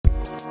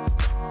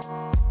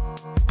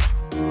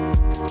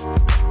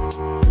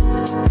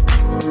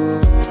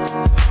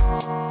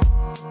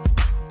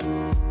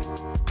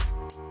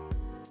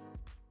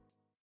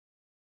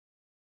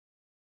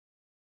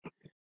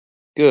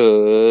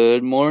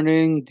Good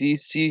morning,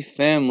 DC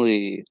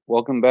family.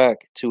 Welcome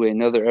back to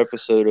another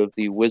episode of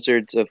the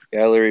Wizards of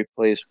Gallery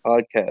Place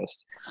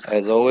podcast.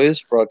 As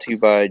always, brought to you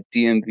by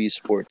DMV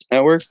Sports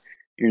Network,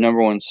 your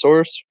number one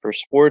source for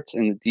sports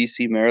in the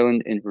DC,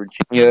 Maryland, and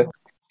Virginia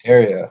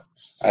area.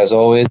 As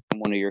always, I'm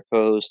one of your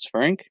co hosts,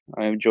 Frank.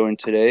 I am joined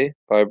today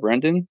by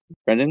Brendan.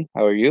 Brendan,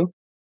 how are you?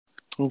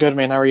 I'm good,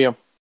 man. How are you?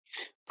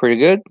 Pretty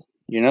good.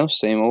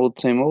 Same old,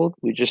 same old.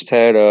 We just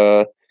had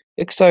a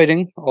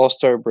exciting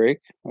All-Star break,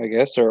 I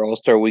guess, or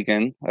All-Star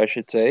weekend, I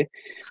should say.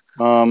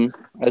 Um,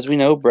 as we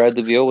know,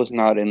 Bradley Beal was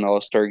not in the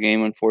All-Star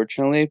game,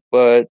 unfortunately.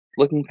 But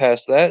looking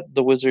past that,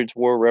 the Wizards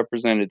were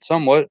represented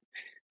somewhat.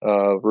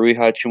 Rui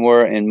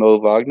Hachimura and Mo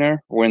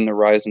Wagner were in the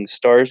Rising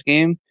Stars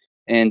game,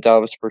 and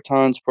Davis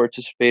Bertans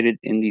participated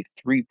in the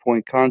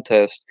three-point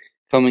contest,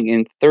 coming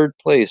in third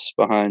place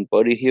behind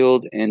Buddy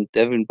Hield and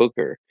Devin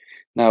Booker.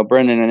 Now,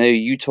 Brendan, I know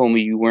you told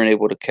me you weren't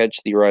able to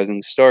catch the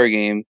Rising Star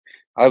game.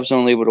 I was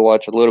only able to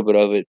watch a little bit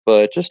of it,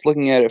 but just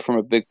looking at it from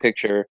a big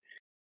picture,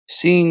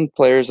 seeing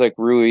players like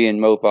Rui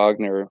and Mo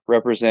Wagner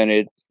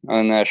represented on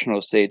a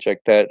national stage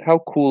like that, how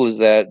cool is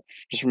that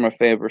just from a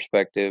fan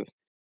perspective?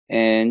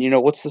 And,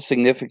 what's the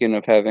significance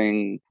of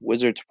having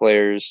Wizards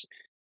players,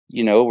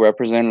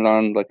 represented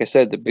on, like I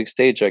said, the big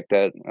stage like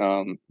that,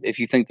 if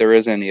you think there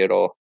is any at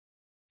all?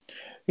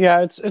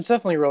 Yeah, it's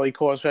definitely really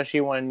cool,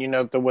 especially when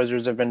the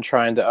Wizards have been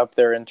trying to up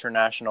their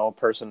international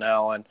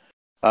personnel and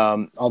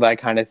all that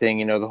kind of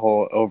thing. The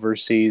whole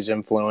overseas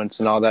influence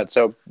and all that.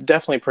 So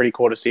definitely pretty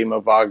cool to see Mo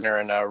Wagner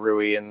and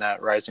Rui in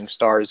that Rising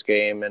Stars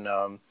game, and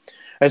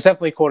it's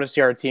definitely cool to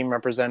see our team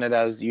represented.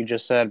 As you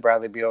just said,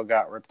 Bradley Beal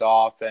got ripped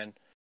off and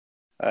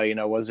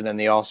wasn't in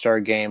the All Star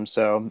game,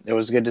 so it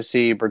was good to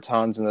see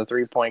Bertans in the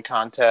 3-point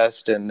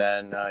contest, and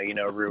then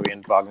Rui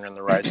and Wagner in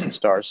the Rising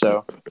Stars.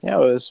 So yeah,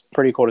 it was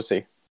pretty cool to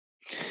see.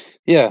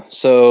 Yeah,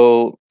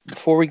 so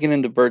before we get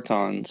into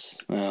Bertans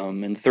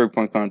and the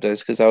 3-point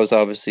contest, because that was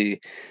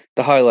obviously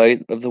the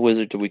highlight of the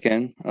Wizards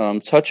weekend,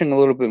 touching a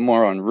little bit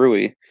more on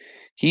Rui,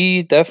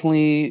 he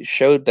definitely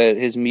showed that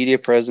his media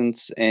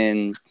presence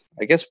and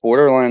I guess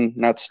borderline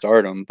not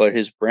stardom, but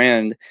his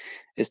brand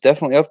is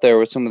definitely up there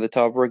with some of the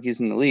top rookies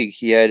in the league.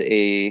 He had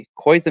a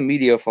quite the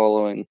media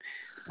following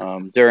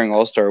during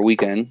All Star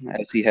Weekend,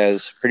 as he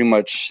has pretty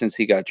much since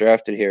he got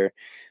drafted here.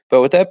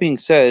 But with that being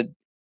said,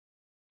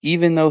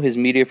 even though his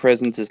media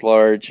presence is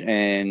large,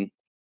 and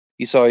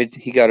you saw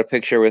he got a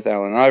picture with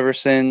Allen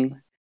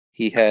Iverson,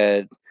 he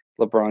had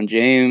LeBron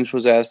James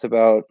was asked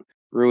about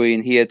Rui,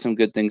 and he had some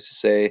good things to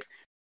say.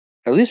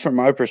 At least from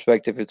my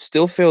perspective, it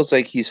still feels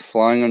like he's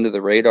flying under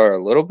the radar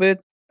a little bit,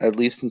 at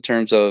least in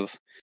terms of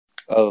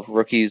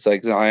rookies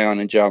like Zion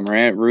and Ja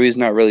Morant. Rui's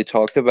not really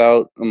talked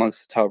about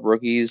amongst the top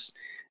rookies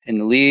in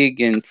the league,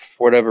 and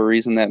for whatever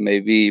reason that may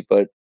be.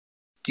 But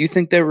do you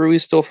think that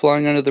Rui's still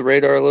flying under the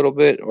radar a little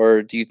bit,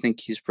 or do you think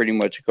he's pretty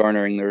much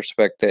garnering the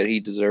respect that he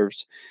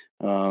deserves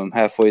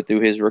halfway through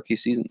his rookie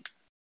season?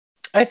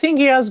 I think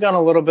he has gone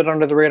a little bit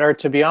under the radar,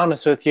 to be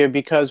honest with you,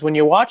 because when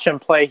you watch him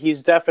play,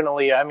 he's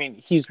definitely, I mean,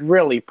 he's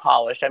really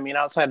polished. I mean,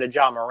 outside of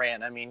Ja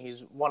Morant, I mean, he's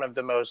one of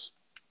the most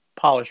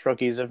polished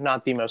rookies, if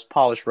not the most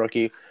polished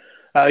rookie.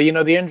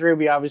 The injury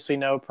we obviously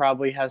know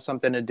probably has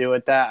something to do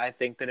with that. I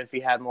think that if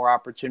he had more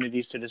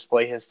opportunities to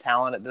display his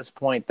talent at this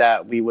point,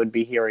 that we would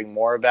be hearing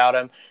more about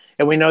him.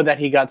 And we know that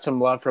he got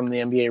some love from the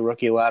NBA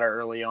rookie ladder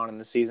early on in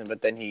the season,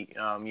 but then he,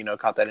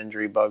 caught that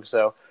injury bug.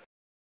 So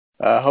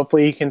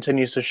hopefully he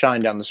continues to shine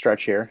down the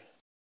stretch here.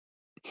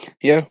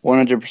 Yeah,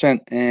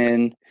 100%.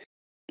 And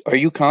are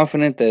you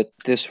confident that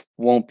this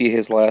won't be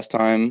his last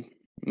time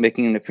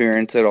making an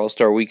appearance at All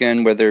Star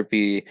Weekend, whether it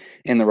be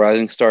in the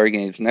Rising Star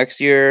games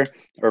next year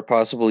or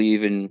possibly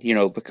even,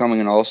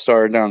 becoming an All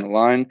Star down the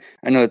line?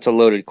 I know it's a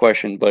loaded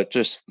question, but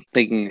just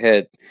thinking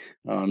ahead,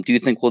 do you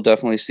think we'll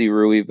definitely see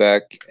Rui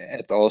back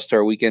at the All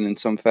Star Weekend in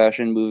some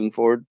fashion moving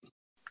forward?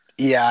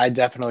 Yeah, I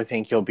definitely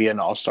think he'll be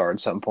an all star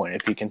at some point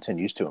if he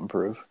continues to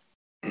improve.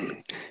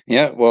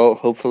 Yeah, well,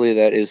 hopefully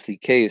that is the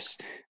case.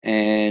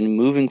 And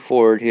moving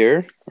forward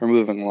here, or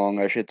moving along,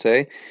 I should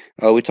say,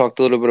 we talked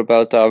a little bit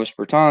about Davis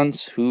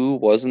Bertans, who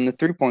was in the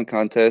 3-point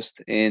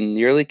contest and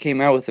nearly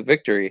came out with a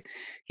victory.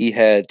 He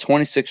had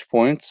 26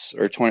 points,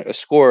 or 20, a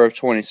score of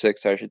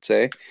 26, I should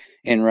say,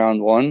 in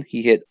round one.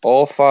 He hit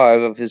all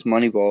five of his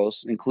money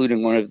balls,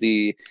 including one of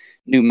the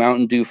new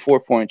Mountain Dew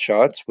 4-point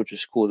shots, which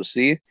is cool to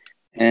see.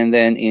 And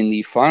then in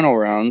the final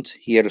round,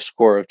 he had a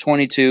score of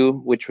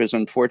 22, which was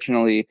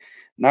unfortunately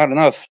not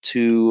enough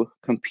to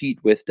compete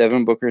with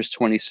Devin Booker's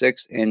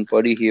 26 and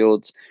Buddy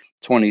Hield's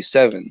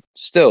 27.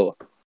 Still,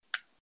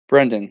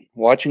 Brendan,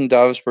 watching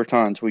Davis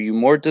Bertans, were you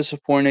more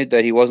disappointed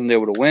that he wasn't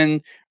able to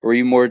win, or were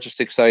you more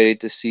just excited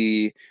to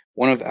see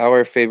one of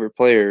our favorite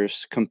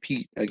players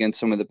compete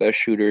against some of the best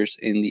shooters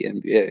in the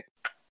NBA?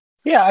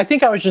 Yeah, I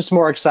think I was just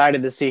more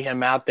excited to see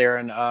him out there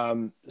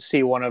and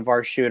see one of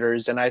our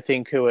shooters, and I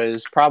think who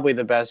is probably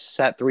the best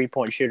set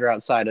 3-point shooter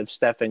outside of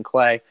Steph and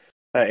Clay.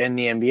 in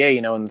the NBA,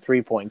 in the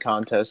 3-point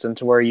contest, and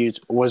to wear a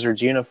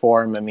Wizards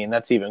uniform, I mean,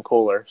 that's even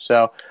cooler.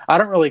 So I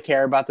don't really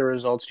care about the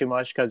results too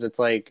much because it's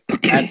like,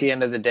 at the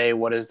end of the day,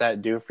 what does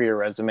that do for your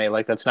resume?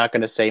 Like, that's not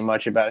going to say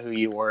much about who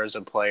you were as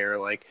a player,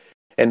 like,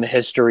 in the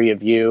history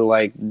of you.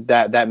 Like,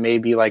 that may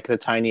be like the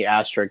tiny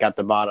asterisk at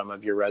the bottom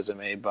of your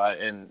resume, but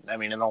I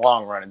mean, in the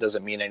long run, it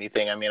doesn't mean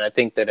anything. I mean, I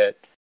think that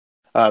it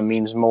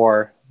means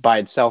more by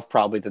itself,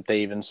 probably, that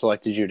they even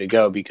selected you to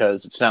go,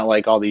 because it's not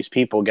like all these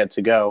people get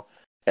to go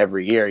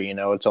every year.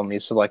 It's only a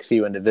select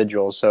few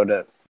individuals. So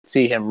to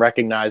see him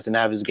recognized and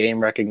have his game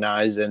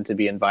recognized and to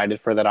be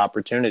invited for that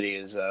opportunity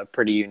is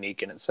pretty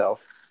unique in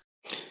itself.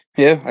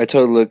 Yeah, I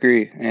totally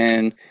agree.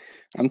 And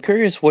I'm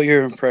curious what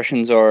your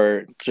impressions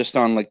are just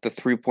on like the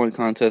 3-point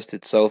contest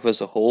itself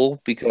as a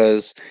whole,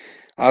 because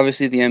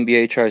obviously the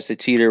NBA tries to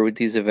teeter with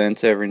these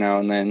events every now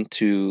and then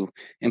to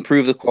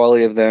improve the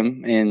quality of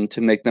them and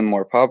to make them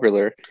more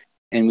popular.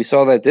 And we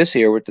saw that this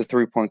year with the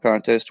 3-point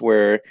contest,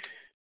 where,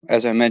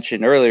 as I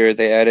mentioned earlier,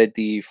 they added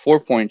the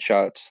 4-point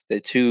shots,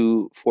 the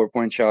two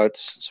 4-point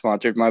shots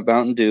sponsored by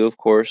Mountain Dew, of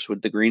course,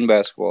 with the green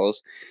basketballs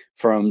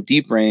from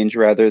deep range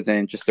rather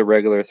than just the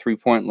regular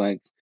 3-point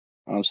length.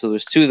 So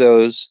there's two of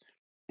those.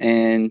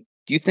 And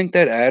do you think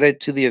that added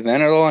to the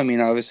event at all? I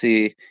mean,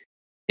 obviously,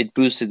 it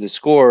boosted the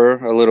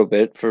score a little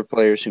bit for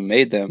players who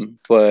made them,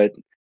 but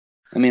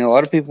I mean, a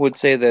lot of people would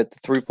say that the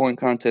 3-point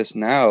contest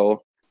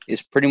now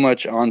is pretty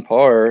much on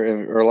par,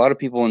 or a lot of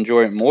people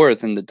enjoy it more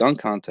than the dunk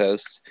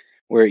contest,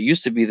 where it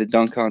used to be the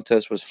dunk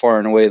contest was far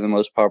and away the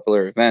most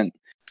popular event.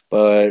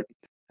 But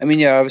I mean,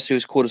 yeah, obviously it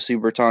was cool to see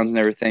Bertans and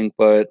everything,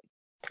 but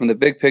from the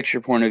big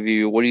picture point of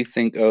view, what do you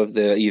think of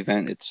the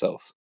event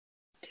itself?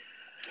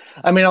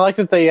 I mean, I like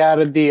that they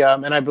added the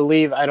and I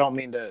believe, I don't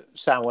mean to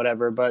sound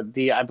whatever, but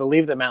I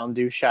believe the Mountain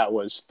Dew shot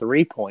was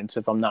 3 points,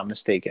 if I'm not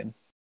mistaken.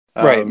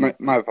 Right, Um,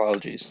 my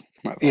apologies.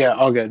 My yeah,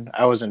 apologies. all good.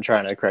 I wasn't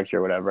trying to correct you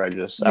or whatever. I No,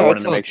 wanted it's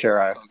to all make good.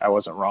 sure I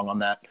wasn't wrong on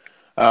that.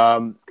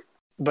 Um,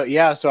 but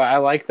yeah, so I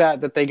like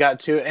that they got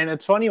to, and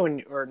it's funny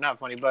or not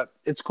funny, but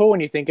it's cool when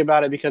you think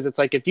about it, because it's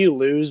like, if you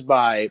lose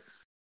by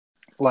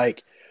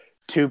like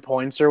 2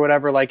 points or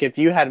whatever, like if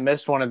you had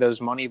missed one of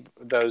those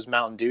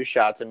Mountain Dew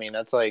shots, I mean,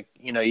 that's like,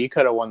 you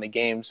could have won the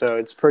game. So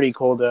it's pretty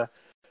cool to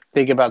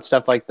think about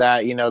stuff like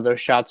that.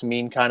 Those shots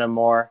mean kind of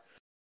more.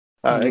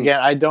 Mhm. Again,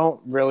 I don't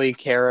really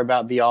care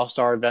about the All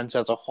Star events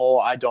as a whole.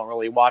 I don't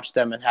really watch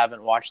them and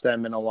haven't watched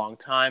them in a long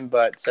time.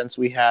 But since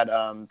we had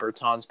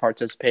Bertans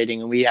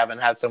participating, and we haven't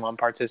had someone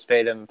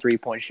participate in the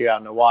 3-point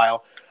shootout in a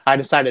while, I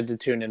decided to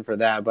tune in for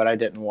that. But I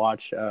didn't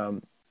watch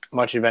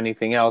much of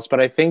anything else. But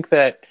I think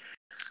that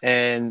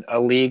in a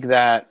league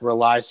that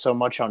relies so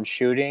much on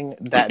shooting,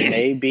 that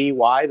may be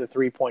why the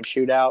 3-point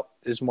shootout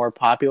is more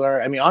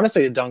popular. I mean,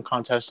 honestly, the dunk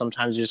contest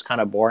sometimes is just kind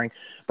of boring,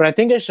 but I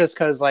think it's just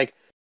because, like,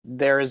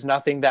 there is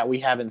nothing that we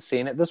haven't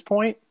seen at this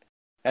point.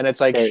 And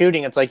it's like Right.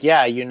 shooting, it's like,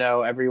 yeah,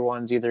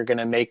 everyone's either going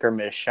to make or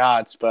miss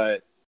shots,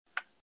 but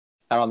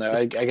I don't know.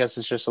 I guess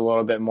it's just a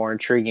little bit more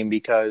intriguing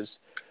because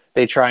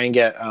they try and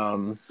get, I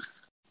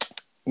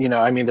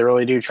mean, they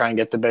really do try and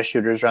get the best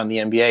shooters around the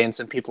NBA, and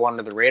some people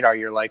under the radar,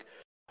 you're like,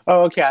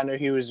 oh, okay, I know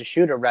he was a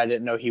shooter, but I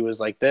didn't know he was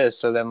like this.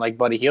 So then, like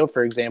Buddy Hield,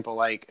 for example,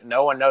 like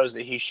no one knows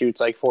that he shoots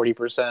like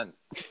 40%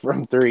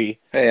 from three.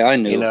 Hey, I You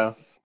knew. know,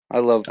 I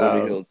love Buddy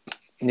um, Hield.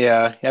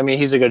 yeah. I mean,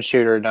 he's a good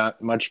shooter, not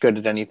much good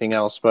at anything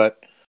else.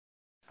 But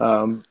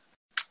um,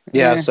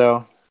 yeah, Eh,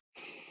 so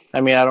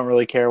I mean, I don't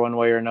really care one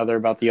way or another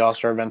about the All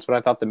Star events, but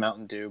I thought the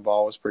Mountain Dew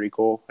ball was pretty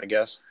cool. I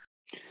guess.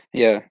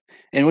 yeah.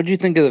 And what do you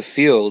think of the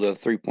field of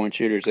 3-point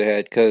shooters they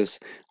had? Because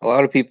a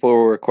lot of people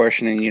were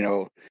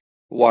questioning,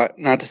 why,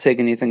 not to take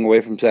anything away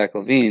from Zach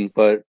Levine,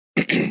 but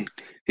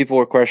people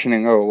were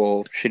questioning, oh,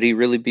 well, should he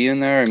really be in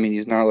there? I mean,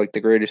 he's not like the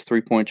greatest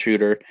 3-point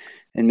shooter.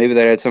 And maybe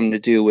that had something to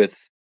do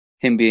with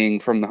him being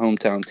from the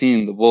hometown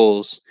team, the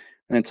Bulls.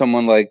 And then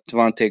someone like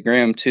Devontae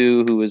Graham,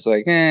 too, who was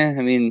like, I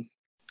mean,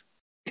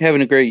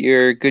 having a great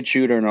year, good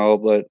shooter and all,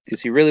 but is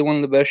he really one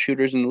of the best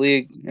shooters in the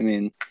league? I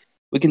mean,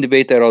 we can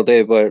debate that all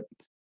day, but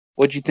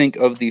what do you think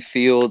of the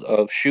field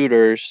of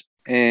shooters?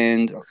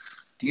 And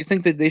do you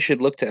think that they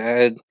should look to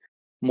add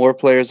more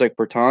players like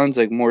Bertans,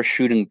 like more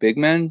shooting big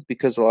men?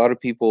 Because a lot of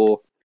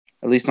people,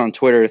 at least on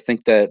Twitter,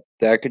 think that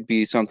that could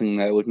be something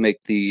that would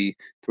make the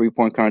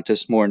 3-point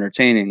contest more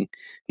entertaining.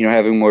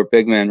 Having more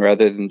big men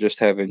rather than just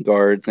having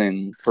guards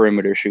and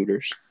perimeter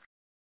shooters.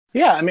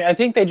 Yeah, I mean, I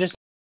think they just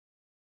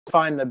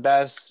find the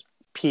best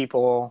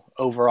people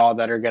overall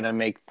that are going to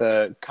make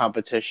the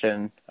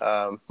competition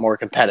more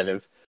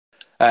competitive.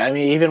 I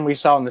mean, even we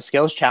saw in the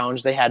skills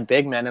challenge, they had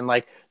big men, and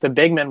like the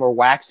big men were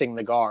waxing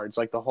the guards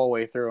like the whole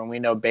way through. And we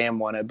know Bam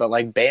won it, but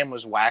like Bam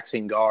was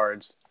waxing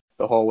guards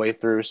the whole way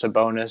through.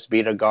 Sabonis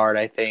beat a guard,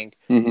 I think.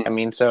 I Hmm.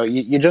 mean, so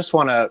you just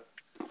want to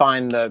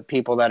find the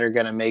people that are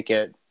going to make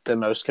it the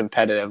most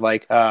competitive.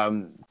 Like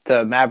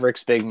the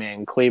Mavericks big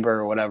man, Kleber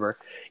or whatever,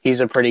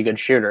 he's a pretty good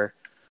shooter.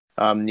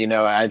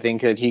 I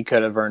think that he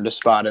could have earned a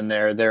spot in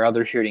there. There are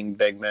other shooting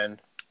big men.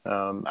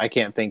 I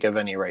can't think of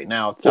any right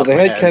now off the Well, top of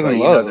they my had head, but Kevin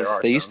there Love.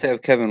 are They used some. to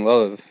have Kevin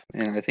Love,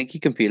 and I think he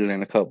competed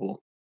in a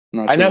couple.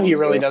 not I too know long he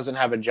really ago. doesn't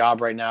have a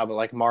job right now, but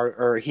like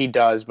or he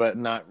does, but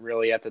not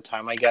really at the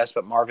time, I guess.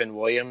 But Marvin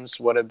Williams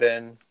would have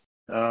been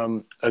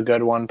a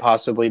good one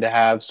possibly to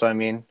have. So I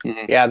mean,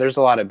 Mhm. yeah, there's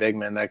a lot of big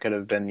men that could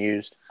have been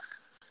used.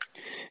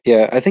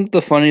 Yeah, I think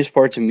the funniest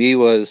part to me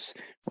was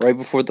right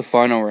before the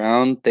final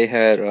round, they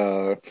had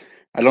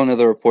I don't know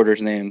the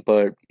reporter's name,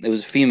 but it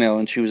was a female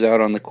and she was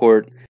out on the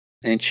court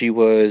and she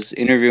was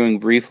interviewing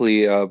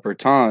briefly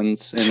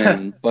Bertans, and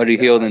then Buddy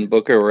Hield God. and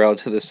Booker were out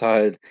to the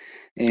side,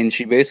 and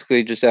she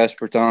basically just asked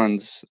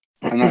Bertans.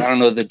 I don't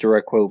know the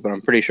direct quote, but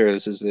I'm pretty sure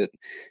this is it.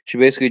 She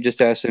basically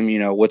just asked him,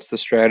 what's the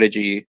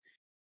strategy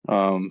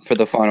for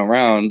the final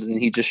round, and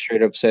he just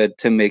straight up said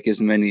to make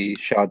as many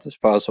shots as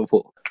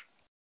possible.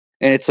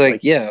 And it's like,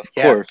 Like, yeah, of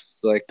yeah, course.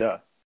 Like, duh.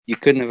 you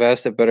couldn't have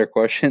asked a better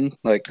question.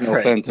 Like, no Right.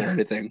 offense or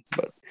anything,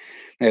 but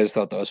I just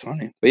thought that was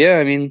funny. But yeah,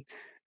 I mean,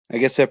 I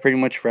guess that pretty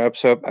much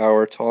wraps up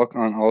our talk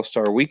on All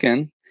Star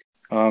Weekend.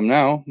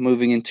 Now,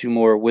 moving into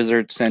more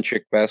Wizard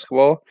centric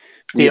basketball,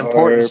 The we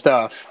important are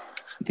stuff.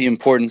 the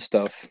important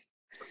stuff.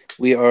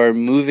 We are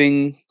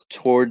moving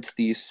towards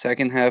the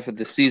second half of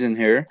the season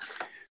here.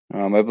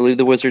 I believe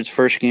the Wizards'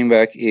 first game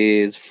back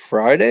is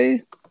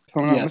Friday, if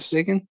I'm not Yes.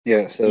 mistaken.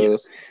 Yeah, so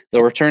Yes.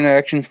 they'll return to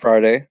action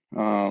Friday.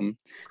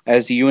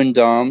 As you and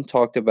Dom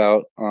talked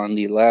about on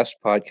the last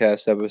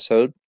podcast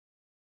episode,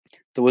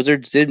 the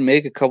Wizards did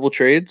make a couple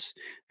trades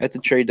at the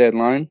trade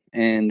deadline,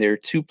 and their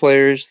two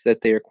players that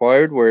they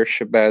acquired were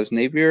Shabazz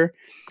Napier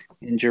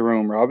and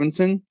Jerome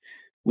Robinson.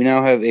 We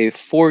now have a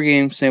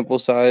 4-game sample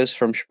size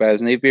from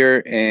Shabazz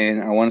Napier,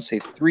 and I want to say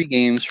 3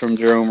 games from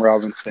Jerome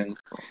Robinson.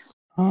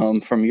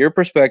 From your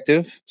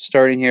perspective,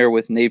 starting here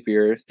with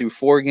Napier, through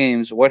 4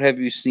 games, what have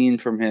you seen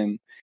from him?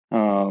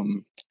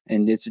 And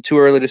it's too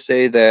early to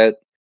say that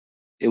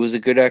it was a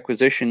good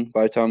acquisition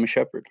by Tommy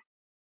Shepard.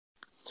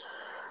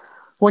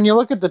 When you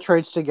look at the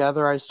trades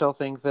together, I still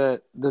think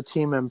that the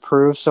team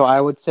improved. So I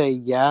would say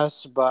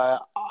yes,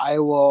 but I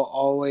will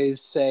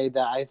always say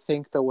that I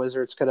think the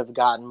Wizards could have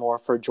gotten more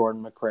for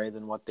Jordan McRae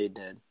than what they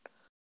did.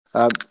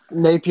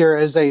 Napier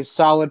is a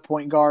solid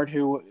point guard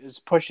who is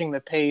pushing the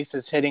pace,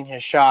 is hitting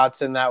his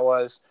shots, and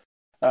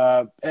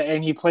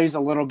and he plays a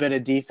little bit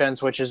of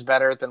defense, which is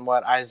better than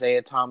what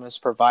Isaiah Thomas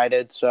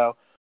provided. So,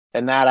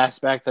 in that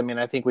aspect, I mean,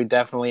 I think we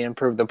definitely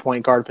improved the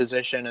point guard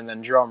position, and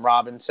then Jerome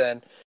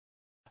Robinson.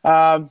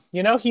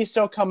 He's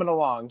still coming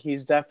along.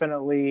 He's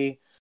definitely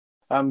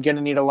going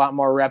to need a lot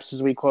more reps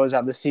as we close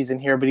out the season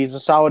here, but he's a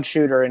solid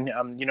shooter and,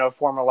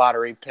 former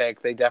lottery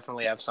pick. They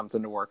definitely have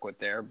something to work with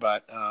there,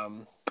 but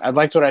I've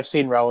liked what I've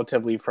seen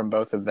relatively from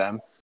both of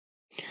them.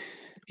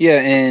 Yeah,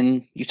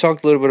 and you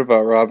talked a little bit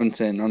about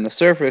Robinson. On the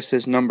surface,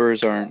 his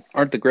numbers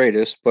aren't the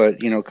greatest, but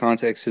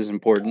context is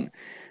important.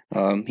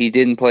 He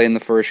didn't play in the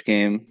first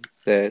game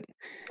that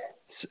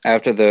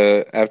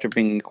after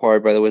being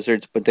acquired by the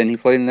Wizards, but then he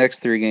played the next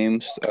 3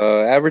 games.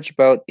 Averaged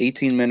about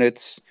 18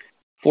 minutes,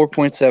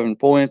 4.7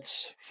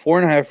 points,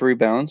 4.5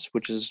 rebounds,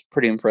 which is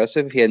pretty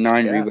impressive. He had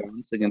 9 Yeah.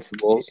 rebounds against the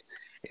Bulls.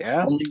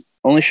 Yeah.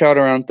 Only shot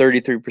around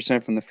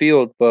 33% from the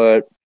field,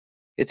 but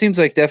it seems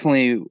like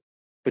definitely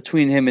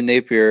between him and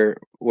Napier,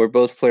 where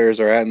both players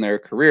are at in their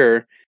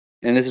career,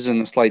 and this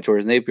isn't a slight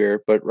towards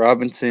Napier, but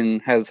Robinson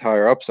has the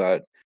higher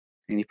upside,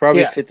 and he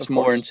probably Yeah, fits of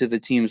more course. into the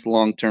team's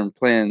long-term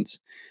plans.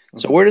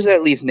 So Mhm. where does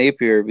that leave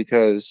Napier?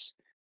 Because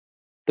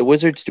the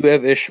Wizards do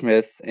have Ish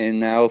Smith, and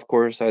now, of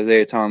course,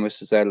 Isaiah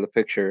Thomas is out of the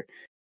picture.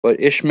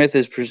 But Ish Smith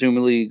is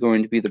presumably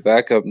going to be the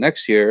backup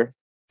next year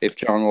if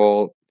John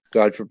Wall,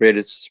 God forbid,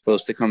 is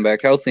supposed to come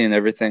back healthy and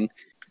everything.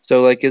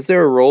 So, is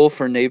there a role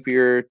for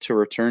Napier to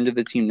return to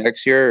the team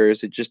next year, or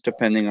is it just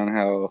depending on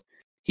how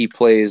he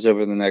plays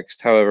over the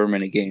next however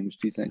many games,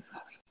 do you think?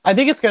 I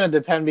think it's going to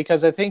depend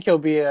because I think he'll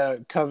be a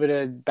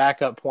coveted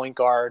backup point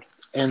guard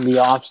in the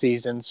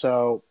offseason.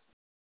 So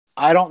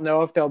I don't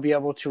know if they'll be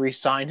able to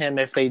re-sign him.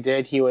 If they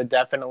did, he would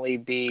definitely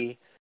be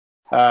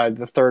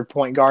the third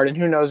point guard. And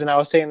who knows? And I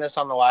was saying this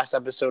on the last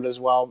episode as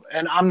well.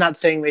 And I'm not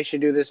saying they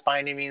should do this by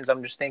any means.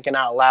 I'm just thinking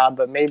out loud.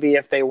 But maybe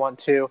if they want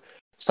to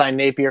sign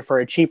Napier for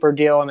a cheaper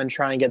deal and then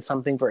try and get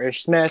something for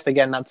Ish Smith,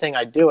 again, not saying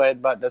I do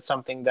it, but that's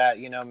something that,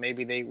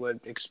 maybe they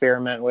would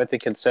experiment with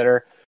and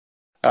consider.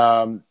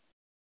 Um,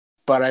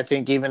 but I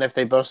think even if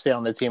they both stay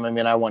on the team, I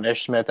mean, I want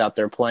Ish Smith out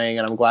there playing,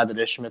 and I'm glad that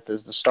Ish Smith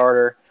is the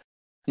starter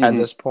at Mm-hmm.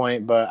 this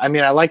point. But I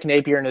mean, I like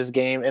Napier in his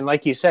game, and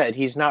like you said,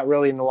 he's not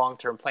really in the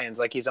long-term plans.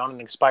 Like he's on an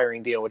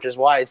expiring deal, which is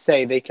why I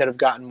say they could have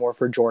gotten more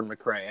for Jordan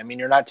McRae. I mean,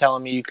 you're not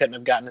telling me you couldn't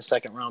have gotten a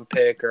second-round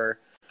pick or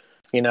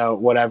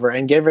whatever.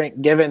 And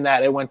given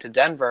that it went to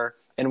Denver,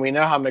 and we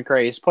know how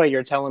McRae's played,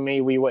 you're telling me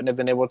we wouldn't have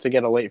been able to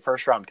get a late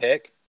first-round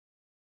pick?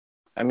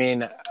 I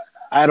mean,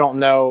 I don't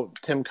know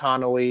Tim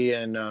Connolly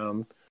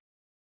and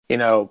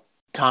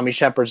Tommy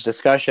Shepard's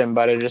discussion,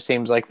 but it just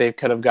seems like they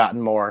could have gotten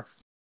more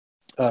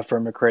for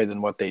McRae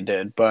than what they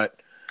did. But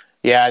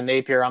yeah,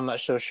 Napier, I'm not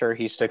so sure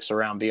he sticks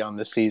around beyond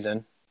this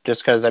season.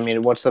 Just because, I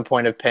mean, what's the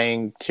point of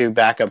paying 2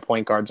 backup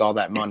point guards all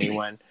that money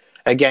when,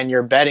 again,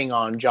 you're betting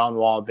on John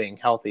Wall being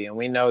healthy? And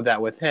we know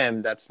that with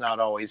him, that's not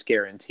always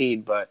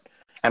guaranteed. But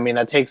I mean,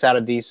 that takes up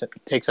a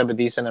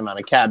decent amount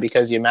of cap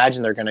because you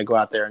imagine they're going to go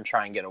out there and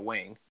try and get a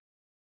wing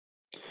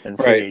in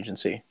free Right.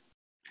 agency.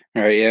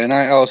 All right. Yeah, and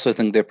I also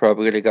think they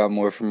probably could have got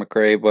more from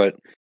McRae, but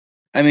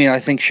I mean, I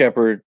think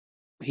Shepard,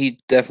 he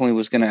definitely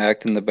was going to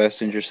act in the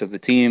best interest of the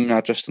team,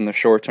 not just in the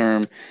short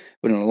term,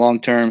 but in the long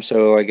term.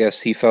 So I guess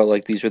he felt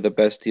like these were the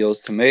best deals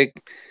to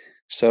make.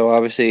 So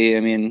obviously, I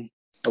mean,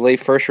 a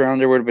late first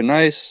rounder would have been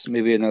nice,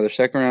 maybe another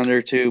second rounder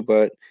or two,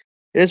 but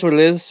it is what it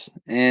is.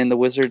 And the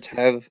Wizards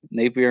have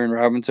Napier and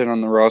Robinson on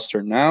the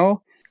roster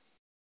now.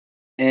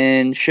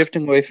 And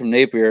shifting away from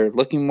Napier,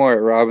 looking more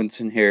at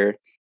Robinson here,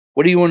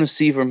 what do you want to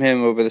see from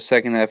him over the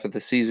second half of the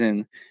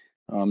season?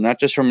 Not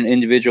just from an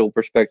individual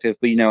perspective,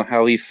 but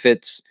how he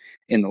fits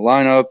in the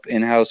lineup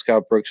and how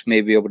Scott Brooks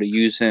may be able to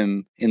use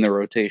him in the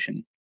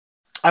rotation.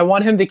 I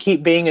want him to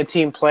keep being a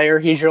team player.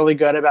 He's really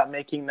good about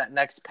making that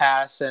next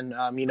pass, and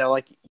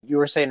like you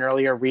were saying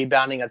earlier,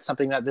 rebounding. That's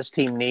something that this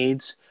team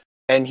needs,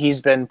 and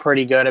he's been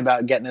pretty good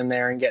about getting in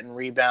there and getting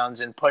rebounds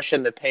and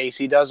pushing the pace.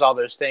 He does all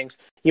those things.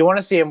 You want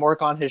to see him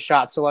work on his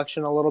shot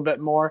selection a little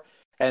bit more,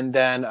 and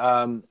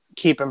then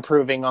keep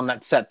improving on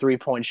that set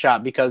 3-point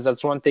shot, because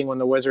that's one thing when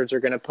the Wizards are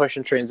going to push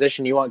in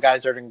transition. You want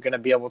guys that are going to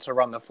be able to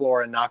run the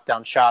floor and knock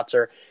down shots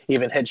or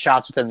even hit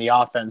shots within the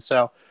offense.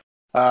 So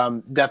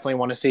definitely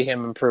want to see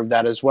him improve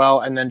that as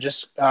well. And then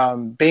just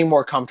being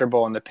more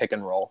comfortable in the pick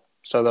and roll.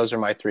 So those are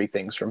my 3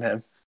 things from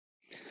him.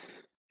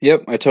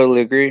 Yep, I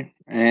totally agree.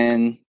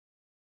 And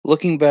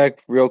looking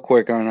back real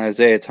quick on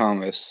Isaiah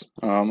Thomas,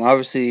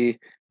 obviously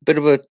a bit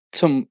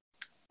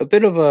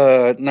of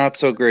a not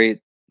so great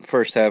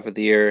first half of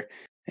the year,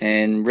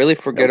 and really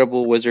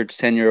forgettable Wizards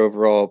tenure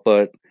overall.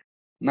 But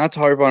not to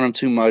harp on him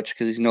too much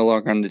because he's no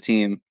longer on the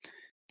team.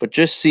 But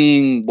just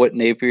seeing what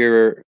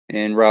Napier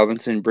and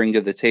Robinson bring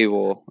to the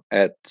table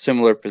at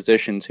similar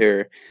positions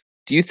here,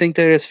 do you think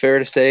that it's fair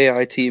to say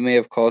IT may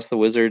have cost the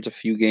Wizards a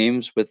few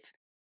games with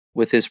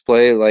his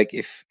play? Like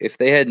if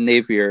they had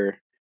Napier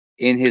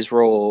in his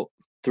role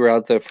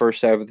throughout the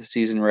first half of the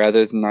season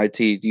rather than IT,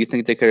 do you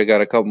think they could have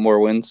got a couple more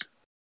wins?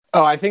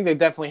 Oh, I think they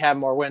definitely have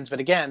more wins. But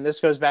again, this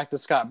goes back to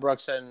Scott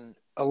Brooks and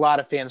a lot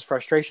of fans'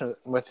 frustration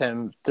with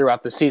him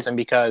throughout the season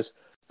because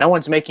no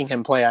one's making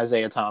him play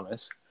Isaiah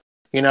Thomas.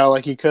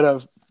 Like he could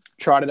have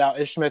trotted out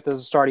Ish Smith as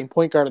a starting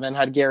point guard and then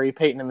had Gary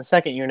Payton in the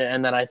second unit,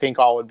 and then I think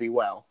all would be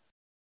well.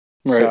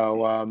 Right.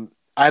 So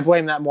I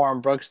blame that more on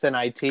Brooks than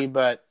IT,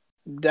 but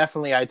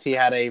definitely IT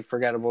had a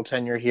forgettable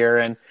tenure here.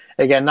 And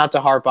again, not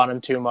to harp on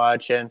him too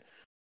much. And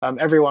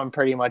everyone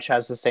pretty much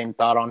has the same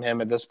thought on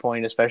him at this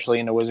point, especially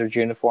in a Wizards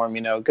uniform.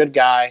 Good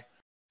guy,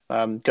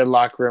 good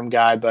locker room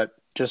guy, but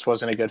just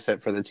wasn't a good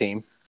fit for the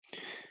team.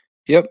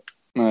 Yep.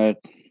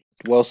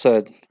 Well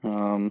said.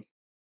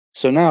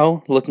 So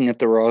now, looking at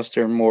the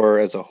roster more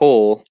as a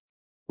whole,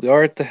 we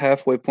are at the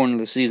halfway point of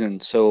the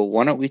season. So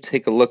why don't we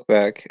take a look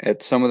back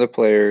at some of the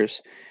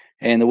players?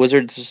 And the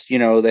Wizards, they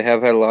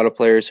have had a lot of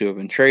players who have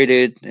been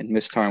traded and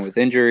missed time with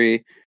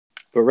injury.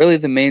 But really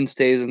the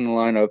mainstays in the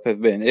lineup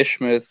have been Ish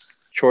Smith,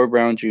 Troy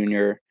Brown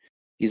Jr.,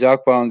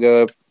 Isaac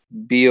Bonga,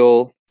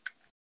 Beal,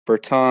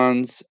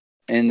 Bertans,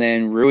 and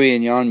then Rui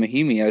and Jan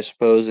Mahimi, I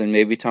suppose, and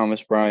maybe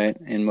Thomas Bryant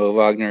and Mo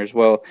Wagner as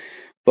well.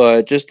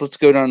 But just let's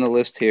go down the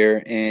list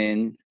here,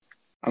 and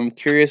I'm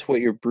curious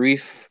what your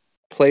brief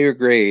player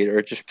grade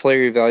or just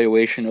player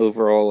evaluation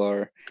overall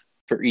are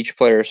for each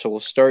player. So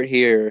we'll start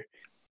here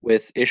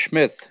with Ish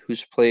Smith,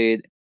 who's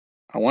played,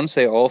 I want to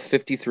say, all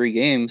 53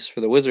 games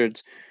for the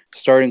Wizards,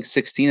 starting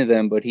 16 of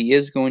them, but he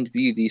is going to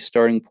be the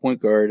starting point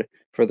guard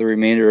for the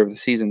remainder of the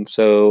season.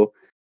 So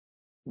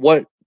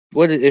what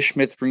did Ish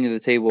Smith bring to the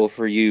table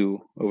for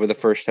you over the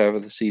first half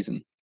of the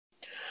season?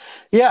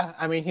 Yeah,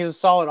 I mean, he's a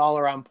solid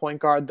all-around point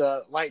guard.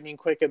 The lightning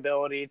quick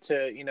ability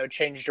to,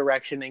 change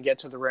direction and get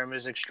to the rim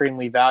is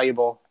extremely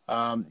valuable.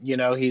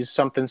 He's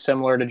something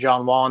similar to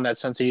John Wall in that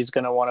sense that he's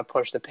going to want to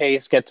push the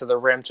pace, get to the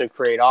rim to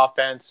create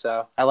offense.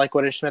 So I like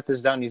what Ish Smith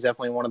has done. He's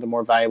definitely one of the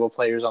more valuable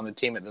players on the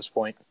team at this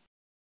point.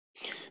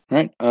 All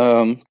right.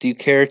 Do you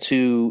care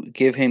to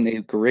give him a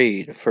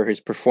grade for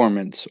his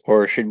performance,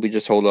 or should we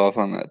just hold off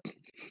on that?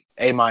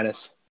 A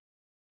minus.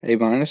 A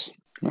minus?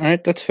 All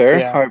right, that's fair.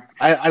 Yeah,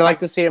 I'd like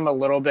to see him a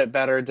little bit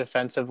better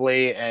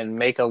defensively and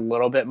make a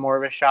little bit more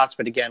of his shots.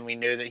 But again, we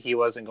knew that he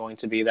wasn't going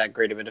to be that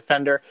great of a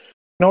defender,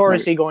 nor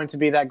is he going to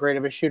be that great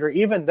of a shooter.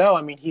 Even though,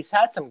 I mean, he's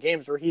had some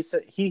games where he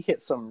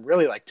hit some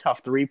really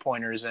tough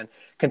 3-pointers and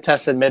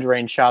contested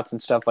mid-range shots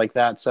and stuff like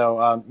that. So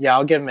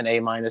I'll give him an A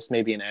minus,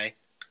 maybe an A.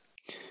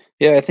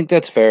 Yeah, I think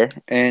that's fair.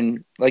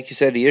 And like you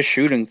said, he is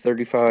shooting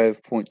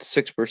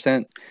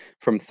 35.6%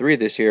 from 3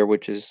 this year,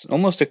 which is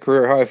almost a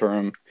career high for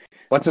him.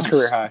 What's his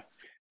career high?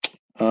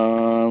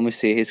 Let me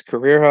see. His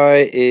career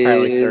high is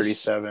probably like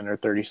 37 or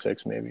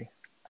 36, maybe.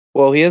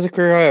 Well, he has a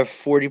career high of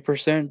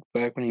 40%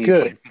 back when he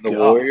played for the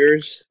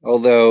Warriors,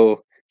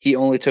 although he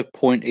only took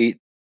 0.8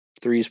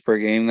 threes per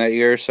game that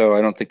year, so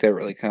I don't think that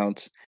really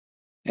counts.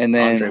 And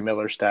then Andre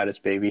Miller status,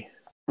 baby.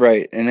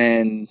 Right, and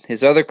then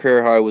his other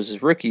career high was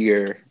his rookie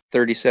year,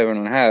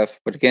 37.5,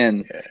 but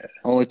again,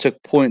 only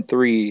took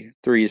 0.3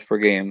 threes per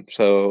game,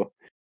 so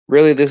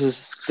really this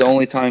is the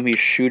only time he's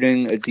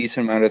shooting a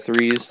decent amount of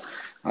threes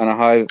on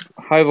a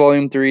high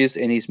volume threes,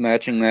 and he's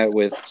matching that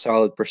with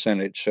solid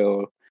percentage.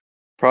 So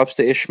props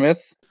to Ish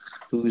Smith,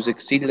 who's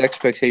exceeded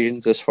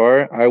expectations thus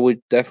far. I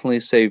would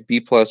definitely say B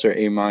plus or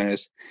A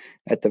minus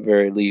at the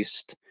very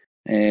least.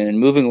 And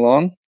moving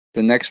along,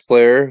 the next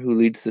player who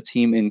leads the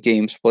team in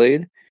games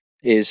played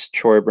is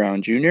Troy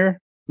Brown Jr.,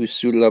 who's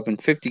suited up in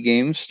 50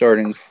 games,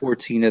 starting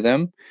 14 of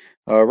them,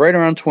 right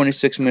around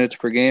 26 minutes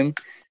per game.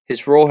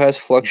 His role has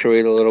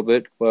fluctuated a little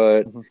bit,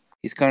 but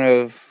he's kind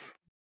of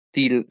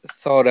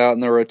thought out in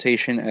the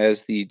rotation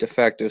as the de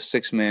facto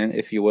six man,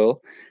 if you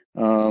will.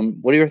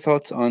 What are your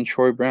thoughts on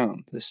Troy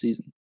Brown this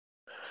season?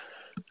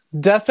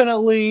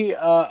 Definitely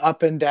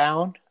up and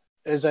down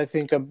is, I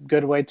think, a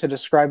good way to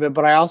describe it.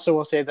 But I also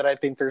will say that I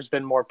think there's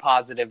been more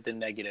positive than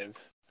negative.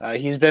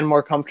 He's been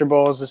more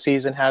comfortable as the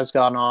season has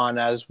gone on,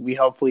 as we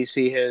hopefully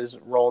see his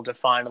role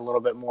defined a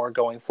little bit more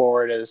going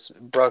forward, as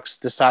Brooks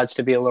decides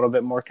to be a little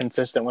bit more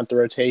consistent with the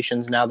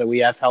rotations now that we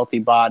have healthy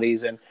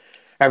bodies and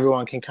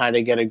everyone can kind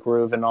of get a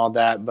groove and all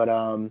that. But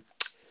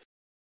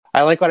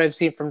I like what I've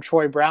seen from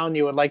Troy Brown.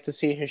 You would like to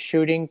see his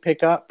shooting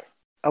pick up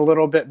a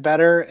little bit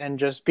better and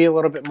just be a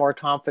little bit more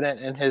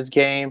confident in his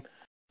game.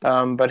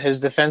 But his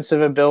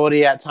defensive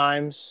ability at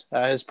times,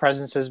 his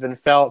presence has been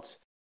felt,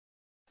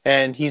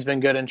 and he's been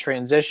good in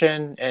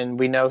transition. And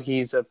we know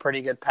he's a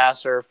pretty good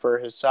passer for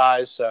his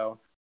size. So,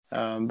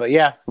 but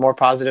yeah, more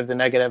positive than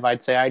negative.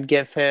 I'd say I'd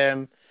give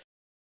him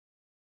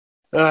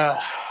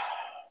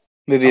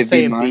Maybe I'll a B say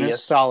a B, a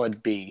minus.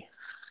 solid B.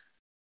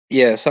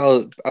 Yeah,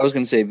 solid. I was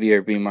gonna say B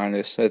or B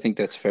minus. I think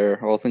that's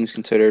fair, all things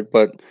considered.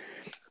 But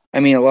I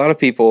mean, a lot of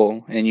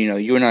people, and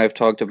you and I have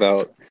talked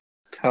about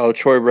how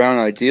Troy Brown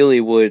ideally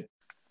would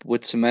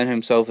cement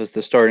himself as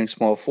the starting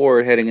small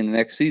forward heading into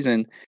next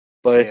season.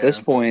 But at this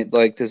Yeah. point,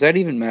 like, does that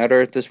even matter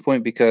at this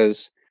point?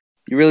 Because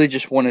you really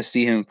just want to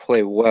see him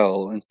play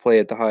well and play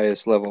at the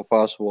highest level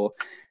possible.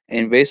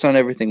 And based on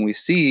everything we've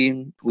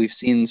seen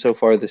so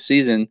far this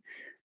season,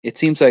 it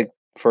seems like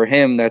for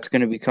him that's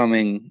going to be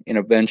coming in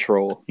a bench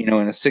role, in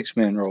a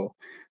six-man role.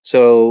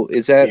 So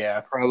is that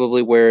Yeah.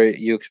 probably where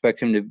you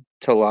expect him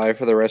to lie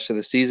for the rest of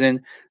the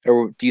season,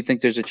 or do you think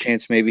there's a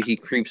chance maybe he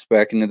creeps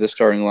back into the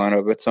starting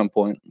lineup at some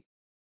point?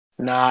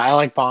 Nah, I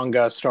like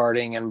Bonga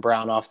starting and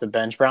Brown off the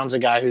bench. Brown's a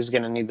guy who's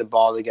going to need the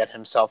ball to get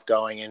himself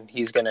going, and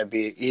he's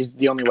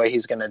the only way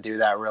he's going to do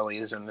that really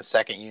is in the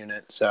second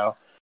unit. So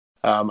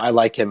I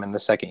like him in the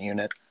second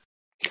unit.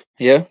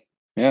 Yeah,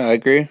 I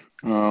agree.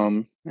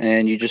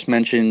 And you just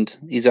mentioned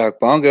Isaac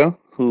Bonga,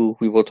 who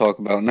we will talk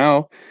about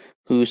now,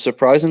 who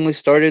surprisingly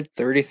started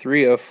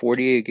 33 of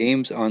 48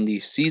 games on the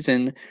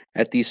season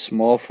at the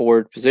small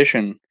forward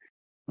position.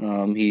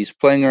 He's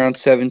playing around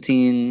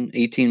 17,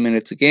 18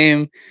 minutes a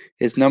game.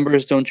 His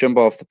numbers don't jump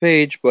off the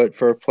page, but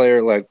for a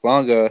player like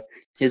Bonga,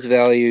 his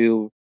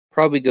value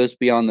probably goes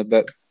beyond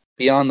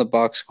the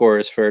box score,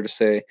 is fair to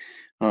say.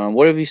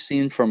 What have you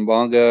seen from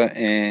Bonga,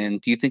 and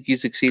do you think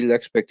he's exceeded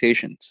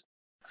expectations?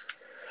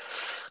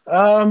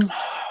 To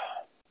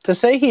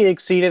say he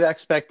exceeded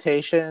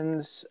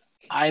expectations,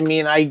 I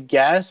mean, I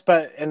guess,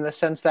 but in the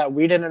sense that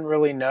we didn't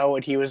really know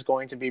what he was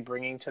going to be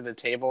bringing to the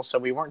table, so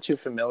we weren't too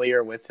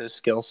familiar with his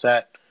skill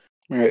set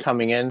Right.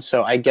 coming in.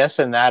 So I guess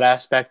in that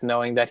aspect,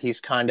 knowing that he's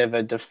kind of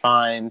a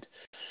defined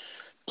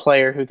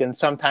player who can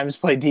sometimes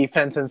play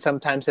defense and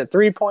sometimes hit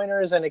three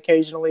pointers and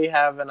occasionally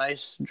have a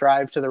nice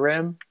drive to the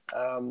rim.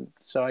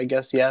 So I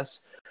guess yes.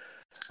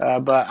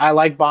 But I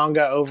like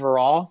Bonga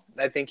overall.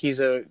 I think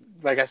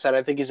like I said,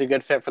 I think he's a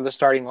good fit for the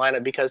starting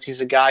lineup because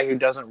he's a guy who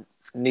doesn't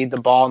need the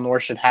ball nor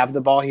should have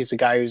the ball. He's a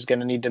guy who's going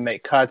to need to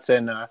make cuts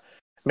and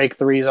make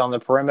threes on the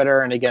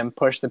perimeter and, again,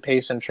 push the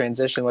pace and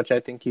transition, which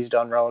I think he's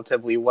done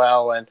relatively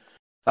well. And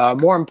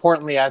more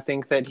importantly, I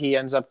think that he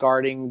ends up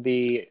guarding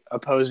the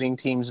opposing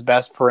team's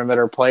best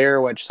perimeter player,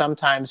 which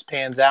sometimes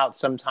pans out,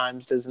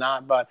 sometimes does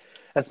not. But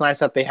it's nice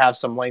that they have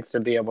some length to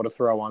be able to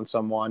throw on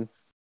someone.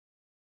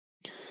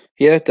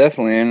 Yeah,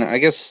 definitely. And I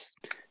guess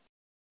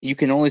you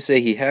can only say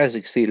he has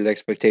exceeded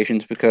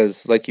expectations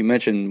because, like you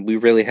mentioned, we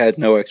really had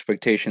no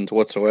expectations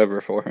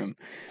whatsoever for him.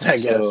 I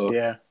guess, So,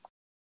 yeah.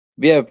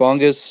 yeah,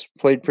 Bonga's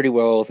played pretty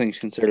well, all things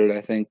considered,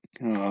 I think.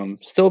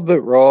 Still a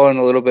bit raw and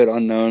a little bit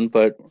unknown,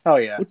 but Oh,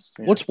 yeah.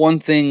 what's one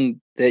thing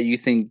that you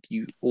think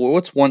or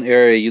what's one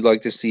area you'd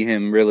like to see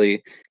him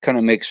really kind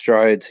of make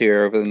strides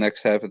here over the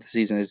next half of the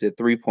season? Is it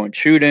 3-point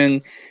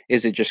shooting?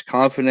 Is it just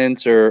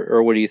confidence,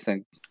 or what do you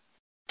think?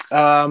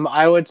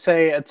 I would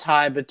say a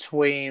tie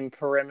between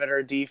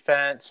perimeter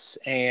defense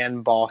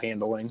and ball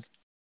handling.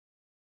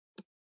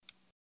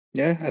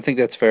 Yeah, I think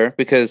that's fair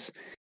because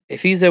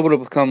if he's able to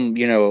become,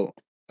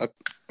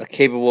 a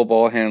capable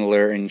ball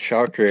handler and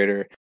shot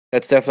creator,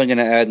 that's definitely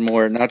going to add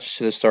more, not just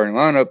to the starting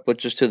lineup, but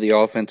just to the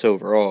offense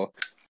overall.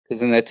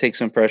 Because then that takes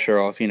some pressure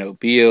off,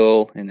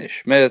 Beal and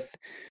Ish Smith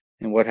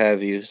and what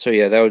have you. So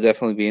yeah, that would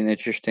definitely be an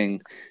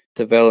interesting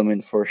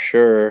development for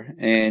sure.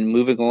 And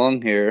moving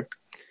along here,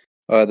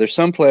 there's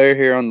some player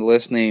here on the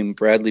list named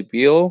Bradley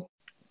Beal,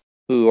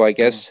 who I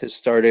guess has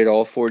started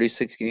all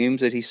 46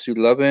 games that he's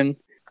suited up in.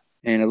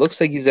 and it looks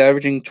like he's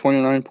averaging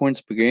 29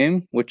 points per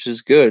game, which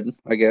is good,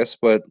 I guess.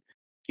 But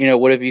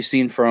what have you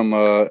seen from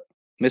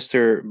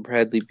Mr.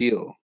 Bradley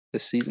Beal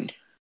this season?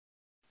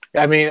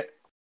 I mean,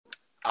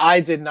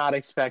 I did not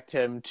expect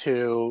him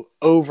to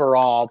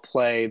overall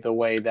play the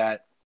way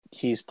that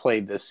he's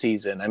played this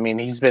season. I mean,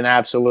 he's been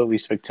absolutely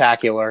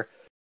spectacular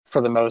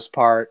for the most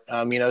part.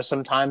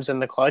 Sometimes in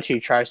the clutch he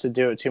tries to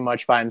do it too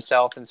much by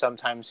himself, and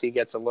sometimes he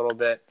gets a little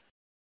bit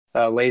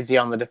lazy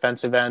on the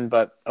defensive end.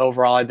 But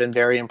overall, I've been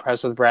very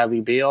impressed with Bradley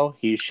Beal.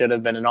 He should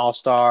have been an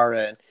All-Star,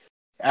 and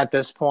at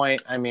this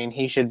point, I mean,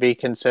 he should be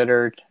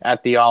considered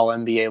at the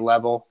All-NBA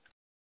level.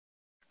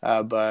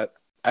 But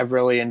I've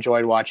really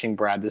enjoyed watching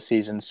Brad this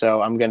season,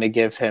 so I'm going to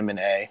give him an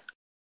A.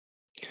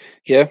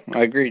 Yeah,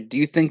 I agree. Do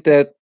you think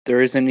that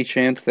there is any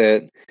chance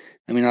that,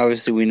 I mean,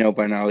 obviously we know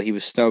by now he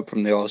was snubbed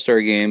from the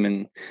All-Star game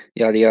and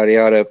yada, yada,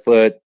 yada,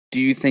 but do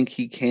you think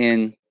he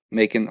can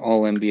make an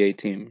All-NBA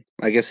team?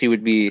 I guess he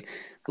would be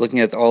looking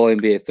at the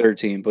All-NBA third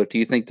team, but do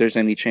you think there's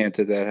any chance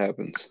that that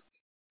happens?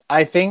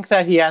 I think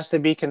that he has to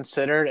be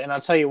considered, and I'll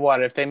tell you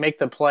what, if they make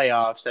the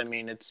playoffs, I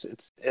mean,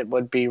 it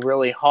would be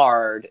really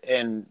hard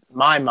in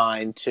my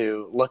mind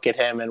to look at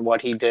him and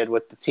what he did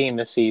with the team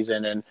this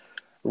season and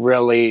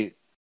really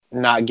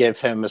not give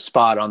him a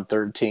spot on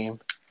third team.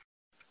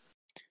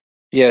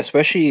 Yeah,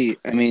 especially,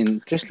 I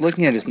mean, just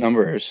looking at his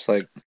numbers,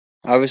 like,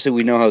 obviously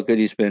we know how good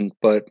he's been,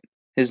 but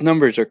his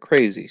numbers are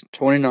crazy.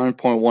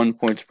 29.1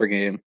 points per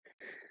game,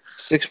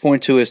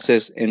 6.2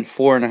 assists, and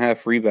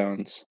 4.5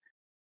 rebounds,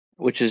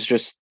 which is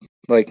just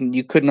like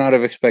you could not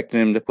have expected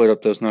him to put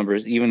up those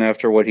numbers even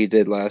after what he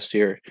did last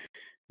year.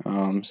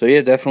 So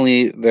yeah,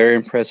 definitely very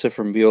impressive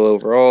from Beal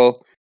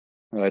overall.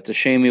 It's a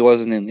shame he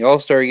wasn't in the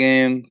All-Star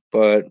game,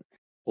 but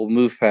we'll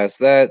move past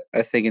that.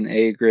 I think an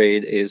A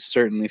grade is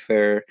certainly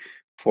fair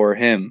for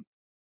him.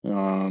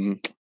 Um,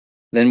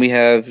 then we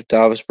have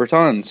Davis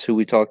Bertans, who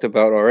we talked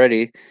about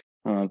already,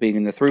 being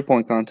in the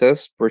three-point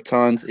contest.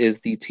 Bertans is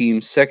the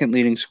team's second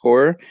leading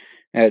scorer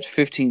at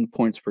 15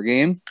 points per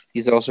game.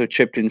 He's also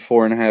chipped in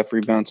 4.5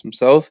 rebounds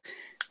himself,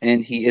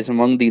 and he is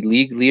among the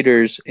league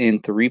leaders in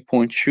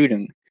three-point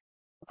shooting.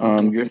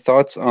 Your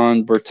thoughts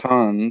on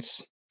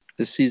Bertans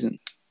this season?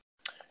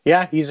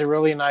 Yeah, he's a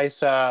really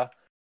nice,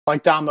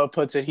 like Damo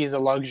puts it, he's a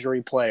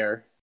luxury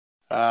player.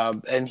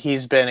 And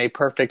he's been a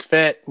perfect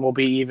fit. Will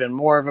be even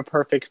more of a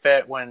perfect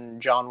fit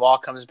when John Wall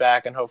comes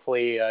back, and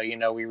hopefully,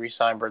 we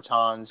re-sign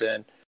Bertans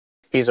and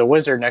he's a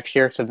Wizard next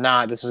year. Because if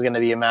not, this is going to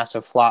be a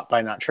massive flop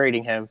by not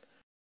trading him.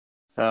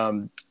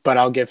 But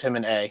I'll give him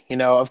an A.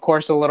 Of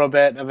course, a little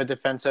bit of a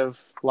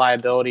defensive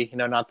liability.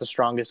 Not the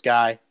strongest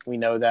guy. We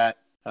know that.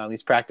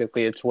 He's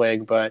practically a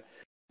twig, but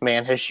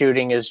man, his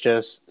shooting is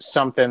just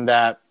something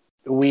that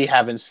we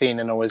haven't seen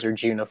in a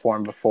Wizards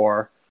uniform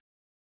before.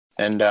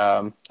 And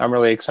I'm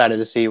really excited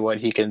to see what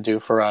he can do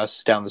for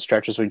us down the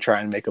stretch as we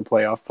try and make a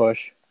playoff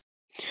push.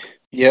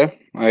 Yeah,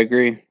 I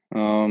agree.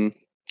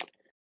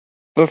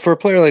 But for a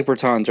player like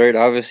Bertans, right,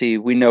 obviously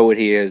we know what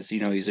he is.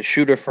 He's a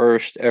shooter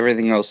first,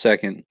 everything else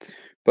second.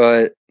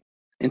 But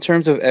in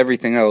terms of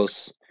everything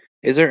else,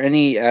 is there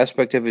any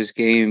aspect of his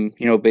game,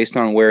 based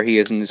on where he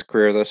is in his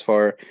career thus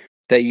far,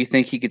 that you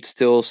think he could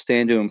still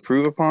stand to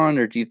improve upon?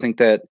 Or do you think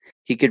that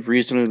he could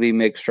reasonably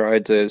make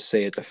strides as,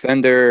 say, a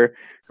defender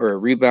or a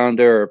rebounder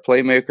or a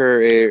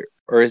playmaker?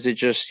 Or is it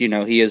just,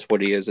 he is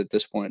what he is at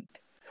this point?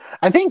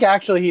 I think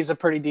actually he's a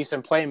pretty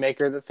decent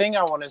playmaker. The thing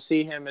I want to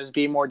see him is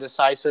be more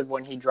decisive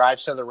when he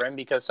drives to the rim,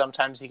 because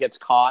sometimes he gets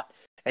caught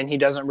and he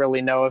doesn't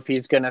really know if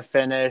he's going to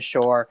finish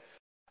or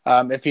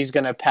if he's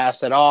going to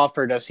pass it off,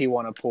 or does he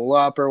want to pull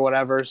up or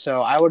whatever.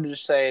 So I would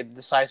just say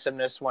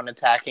decisiveness when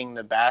attacking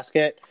the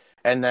basket.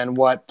 And then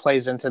what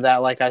plays into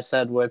that, like I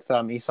said, with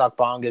Isak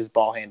Bong, is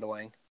ball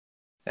handling.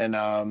 And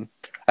I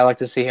like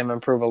to see him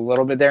improve a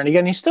little bit there. And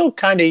again, he's still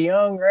kind of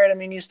young, right? I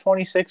mean, he's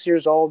 26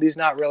 years old. He's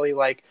not really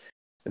like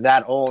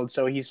that old.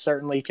 So he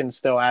certainly can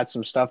still add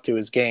some stuff to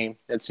his game.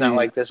 It's not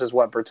like this is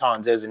what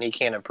Bertans is and he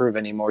can't improve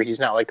anymore. He's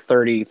not like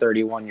 30,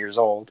 31 years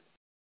old.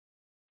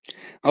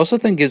 I also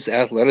think his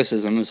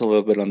athleticism is a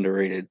little bit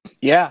underrated.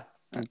 Yeah.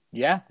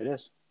 Yeah, it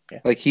is. Yeah.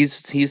 Like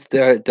he's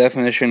the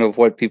definition of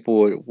what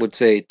people would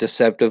say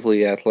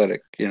deceptively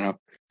athletic,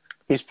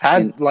 He's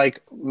had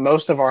like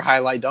most of our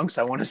highlight dunks,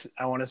 I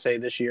want to say,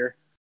 this year.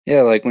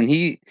 Yeah, like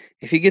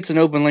if he gets an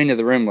open lane to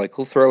the rim, like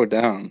he'll throw it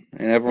down,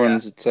 and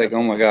it's like,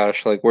 oh my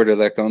gosh, like where did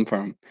that come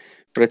from?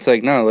 But it's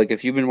like no, like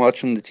if you've been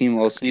watching the team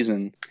all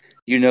season,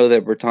 you know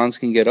that Bertans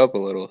can get up a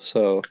little.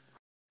 So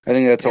I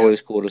think that's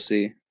always cool to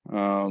see.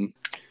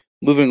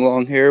 Moving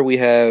along here,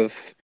 we'll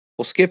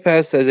skip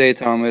past Isaiah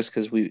Thomas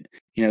because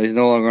he's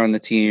no longer on the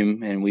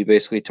team, and we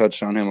basically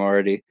touched on him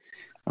already.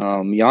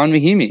 Jan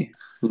Mahimi,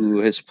 who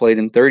has played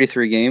in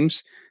 33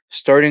 games,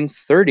 starting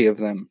 30 of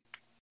them.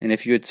 And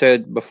if you had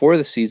said before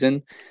the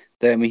season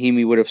that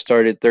Mahimi would have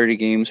started 30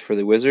 games for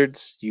the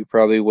Wizards, you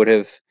probably would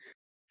have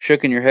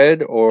shaken your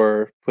head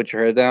or put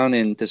your head down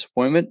in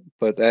disappointment,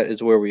 but that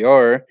is where we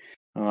are.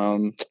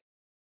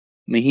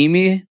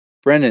 Mahimi,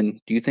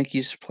 Brendan, do you think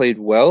he's played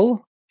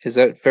well? Is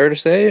that fair to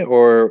say,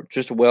 or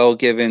just well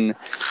given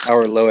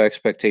our low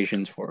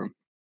expectations for him?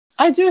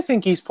 I do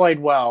think he's played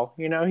well.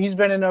 You know, he's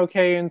been an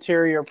okay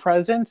interior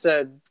presence,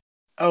 a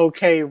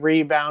okay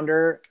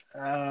rebounder.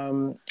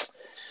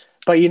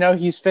 But you know,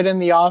 he's fit in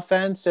the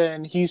offense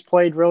and he's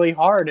played really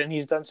hard and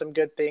he's done some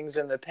good things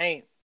in the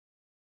paint.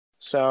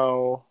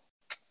 So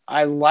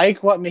I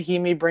like what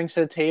Mahimi brings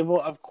to the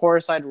table. Of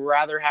course, I'd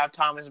rather have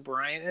Thomas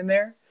Bryant in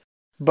there,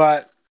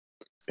 but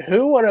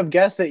who would have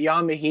guessed that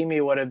Jan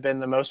Mahimi would have been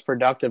the most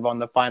productive on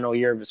the final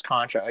year of his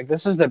contract? Like,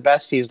 this is the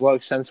best he's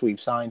looked since we've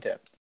signed him.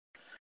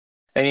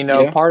 And, you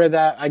know, Yeah, part of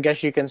that, I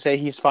guess you can say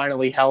he's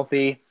finally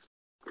healthy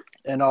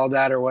and all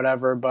that or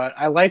whatever. But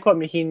I like what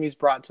Mahimi's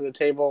brought to the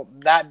table.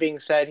 That being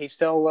said, he's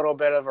still a little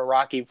bit of a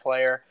rocky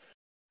player.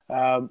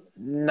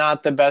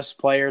 Not the best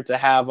player to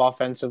have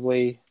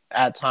offensively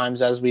at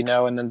times, as we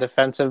know. And then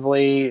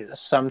defensively,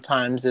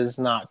 sometimes is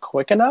not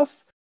quick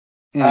enough.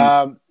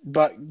 mm,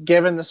 But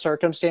given the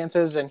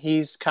circumstances, and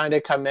he's kind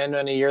of come in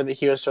a year that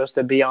he was supposed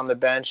to be on the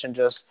bench and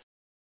just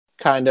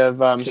kind of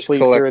just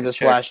sleep collect through the this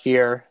check. last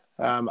year,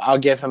 I'll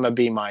give him a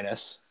B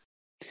minus.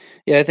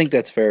 Yeah, I think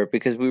that's fair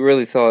because we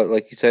really thought,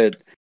 like you said,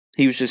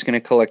 he was just going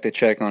to collect a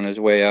check on his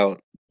way out.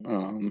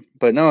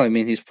 But no, I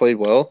mean he's played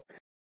well.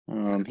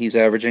 He's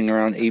averaging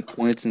around 8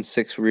 points and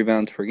 6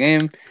 rebounds per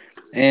game,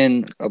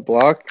 and a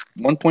block,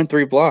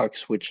 1.3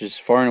 blocks, which is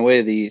far and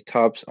away the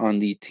tops on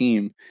the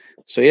team.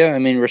 So yeah, I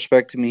mean,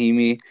 respect to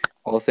Mahimi,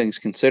 all things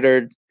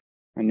considered.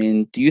 I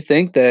mean, do you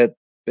think that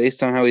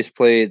based on how he's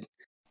played,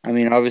 I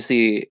mean,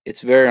 obviously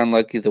it's very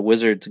unlikely the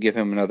Wizards give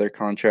him another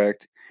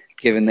contract,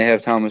 given they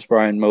have Thomas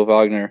Bryant, Mo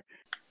Wagner.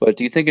 But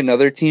do you think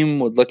another team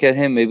would look at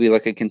him, maybe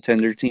like a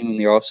contender team in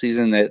the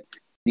offseason that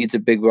needs a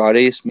big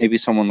body, maybe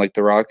someone like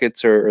the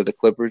Rockets or the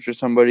Clippers or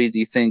somebody? Do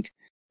you think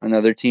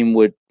another team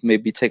would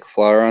maybe take a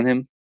flyer on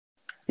him?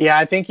 Yeah,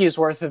 I think he's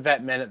worth a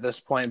vet min at this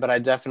point, but I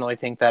definitely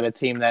think that a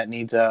team that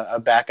needs a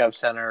backup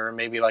center, or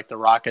maybe like the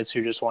Rockets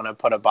who just want to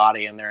put a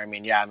body in there, I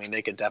mean, yeah, I mean,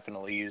 they could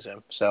definitely use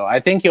him. So I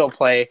think he'll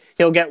play.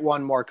 He'll get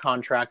one more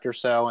contract or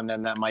so, and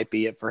then that might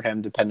be it for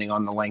him, depending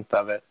on the length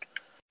of it.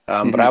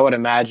 But Hmm. I would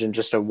imagine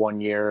just a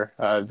 1 year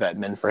vet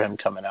min for him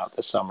coming out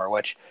this summer,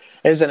 which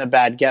isn't a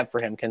bad get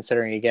for him,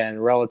 considering, again,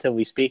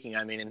 relatively speaking,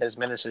 I mean, in his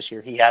minutes this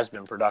year, he has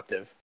been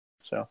productive.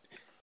 So.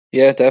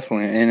 Yeah,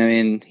 definitely. And I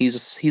mean,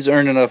 he's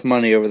earned enough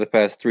money over the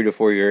past 3 to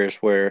 4 years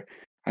where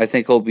I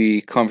think he'll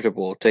be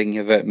comfortable taking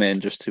a vet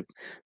min just to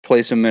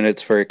play some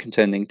minutes for a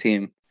contending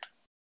team.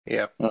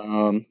 Yeah.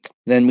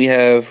 Then we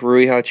have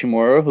Rui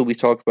Hachimura, who we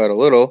talked about a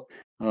little.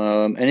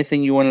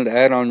 Anything you wanted to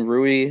add on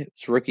Rui's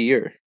rookie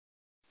year?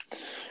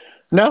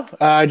 No,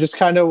 I just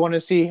kind of want to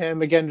see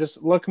him again,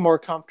 just look more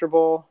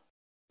comfortable,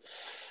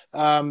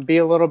 be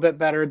a little bit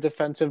better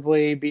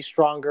defensively, be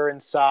stronger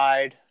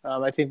inside.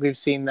 I think we've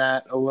seen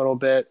that a little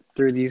bit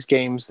through these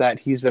games that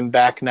he's been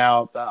back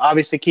now.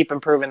 Obviously, keep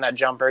improving that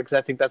jumper because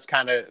I think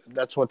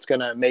that's what's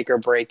going to make or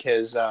break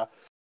his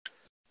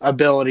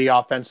ability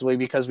offensively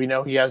because we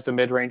know he has the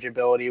mid range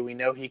ability. We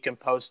know he can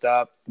post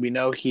up. We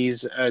know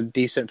he's a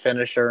decent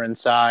finisher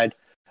inside.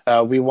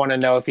 We want to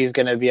know if he's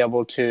going to be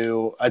able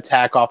to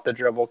attack off the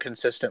dribble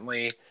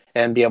consistently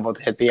and be able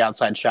to hit the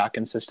outside shot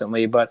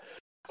consistently. But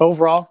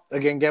overall,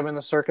 again, given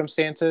the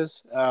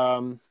circumstances,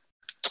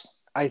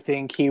 I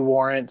think he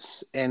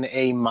warrants an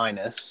A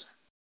minus.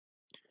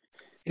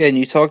 Yeah, and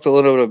you talked a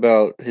little bit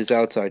about his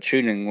outside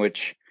shooting,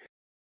 which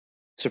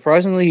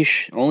surprisingly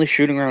he's only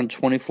shooting around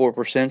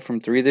 24% from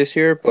three this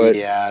year. But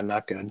Yeah,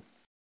 not good.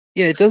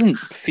 yeah, it doesn't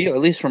feel,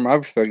 at least from my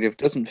perspective, it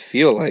doesn't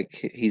feel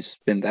like he's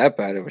been that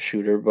bad of a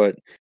shooter. But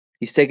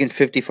he's taken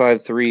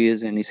 55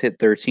 threes and he's hit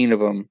 13 of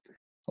them.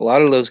 A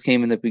lot of those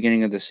came in the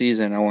beginning of the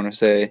season, I want to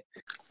say.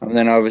 And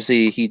then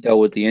obviously he dealt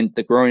with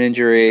the groin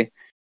injury,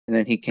 and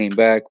then he came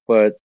back.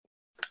 But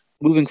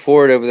moving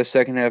forward over the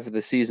second half of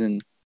the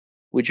season,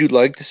 would you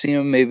like to see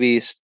him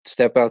maybe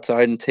step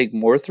outside and take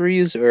more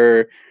threes,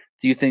 or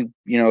do you think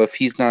if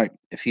he's not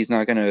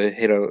going to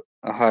hit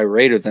a high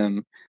rate of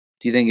them,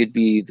 do you think it'd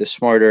be the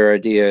smarter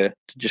idea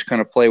to just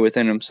kind of play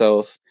within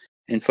himself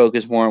and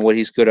focus more on what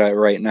he's good at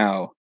right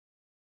now?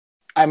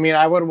 I mean,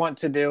 I would want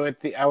to do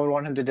it. I would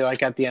want him to do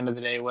like at the end of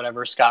the day,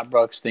 whatever Scott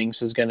Brooks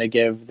thinks is going to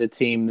give the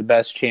team the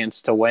best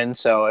chance to win.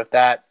 So if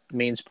that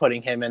means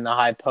putting him in the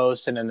high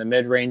post and in the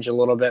mid range a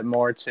little bit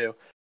more to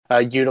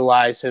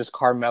utilize his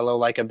Carmelo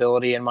like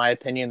ability, in my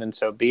opinion, then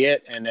so be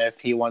it. And if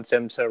he wants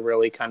him to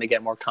really kind of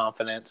get more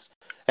confidence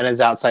in his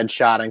outside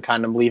shot and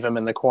kind of leave him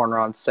in the corner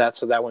on set,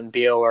 so that when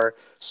Beal or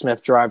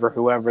Smith Drive or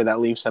whoever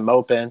that leaves him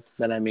open,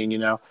 then I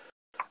mean,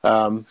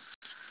 um,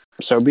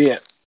 so be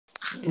it.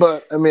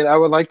 But I mean, I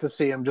would like to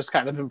see him just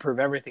kind of improve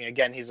everything.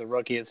 Again, he's a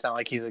rookie. It's not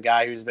like he's a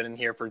guy who's been in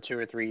here for 2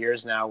 or 3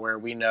 years now, where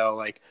we know,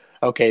 like,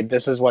 okay,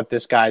 this is what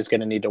this guy's going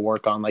to need to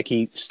work on. Like,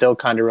 he still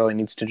kind of really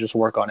needs to just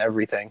work on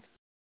everything.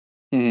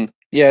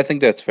 Yeah, I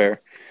think that's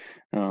fair.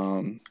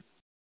 Um,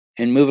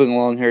 and moving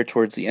along here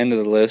towards the end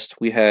of the list,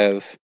 we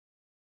have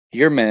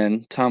your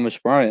man Thomas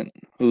Bryant,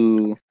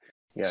 who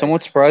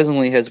somewhat Yikes.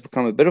 surprisingly has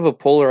become a bit of a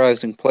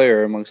polarizing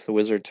player amongst the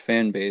Wizards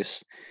fan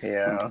base.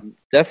 Yeah.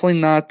 Definitely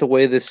not the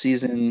way this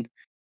season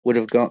would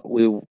have gone.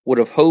 We would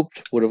have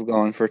hoped would have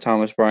gone for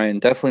Thomas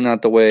Bryant. Definitely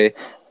not the way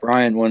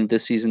Bryant wanted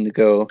this season to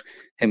go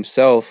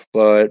himself,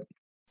 but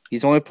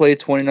he's only played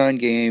 29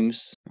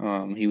 games.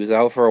 He was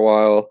out for a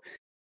while,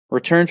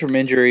 returned from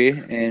injury,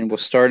 and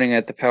was starting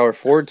at the power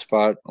forward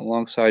spot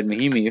alongside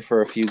Mahimi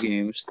for a few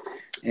games,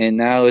 and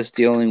now is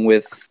dealing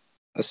with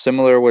a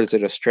similar,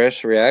 a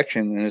stress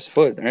reaction in his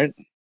foot, right?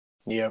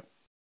 Yep.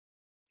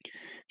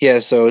 Yeah,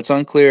 so it's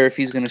unclear if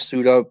he's going to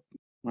suit up,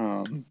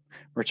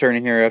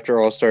 returning here after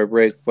All-Star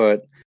break.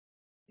 But,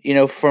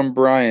 from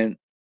Bryant,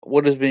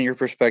 what has been your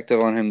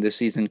perspective on him this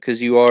season?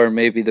 Because you are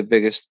maybe the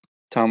biggest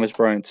Thomas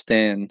Bryant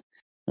stan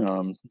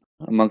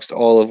amongst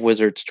all of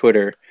Wizards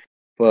Twitter.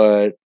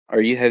 But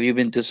have you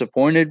been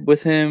disappointed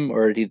with him,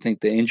 or do you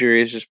think the injury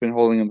has just been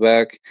holding him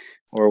back,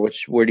 or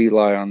where do you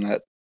lie on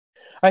that?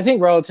 I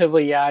think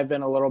relatively, yeah, I've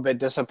been a little bit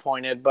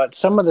disappointed, but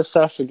some of the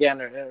stuff, again,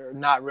 are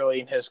not really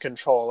in his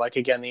control. Like,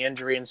 again, the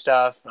injury and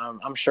stuff,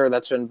 I'm sure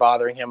that's been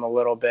bothering him a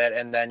little bit.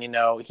 And then,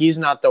 he's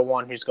not the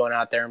one who's going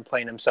out there and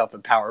playing himself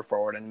at power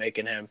forward and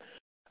making him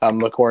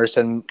look worse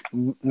and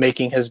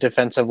making his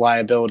defensive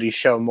liabilities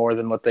show more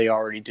than what they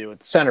already do at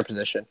the center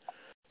position.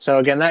 So,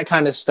 again, that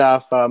kind of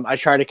stuff I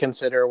try to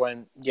consider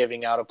when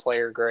giving out a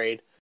player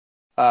grade.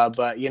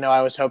 But,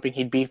 I was hoping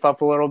he'd beef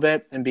up a little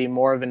bit and be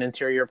more of an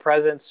interior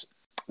presence.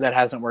 That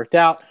hasn't worked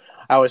out.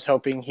 I was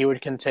hoping he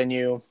would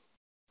continue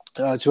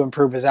to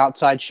improve his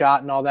outside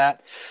shot and all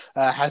that.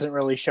 Hasn't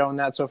really shown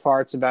that so far.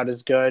 It's about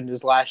as good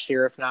as last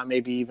year, if not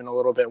maybe even a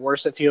little bit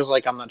worse. It feels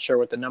like. I'm not sure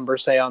what the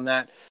numbers say on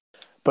that.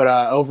 But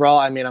overall,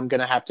 I'm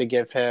going to have to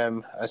give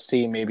him a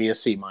C, maybe a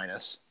C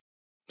minus.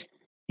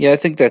 Yeah, I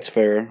think that's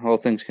fair, all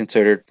things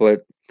considered.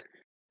 But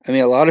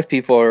a lot of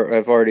people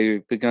have already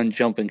begun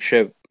jumping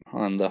ship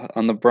on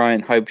the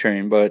Bryant hype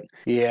train. But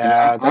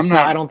yeah, I'm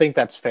not. I don't think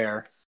that's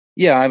fair.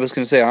 Yeah, I was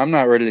going to say, I'm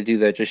not ready to do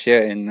that just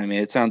yet, and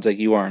it sounds like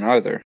you aren't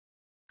either.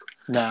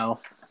 No.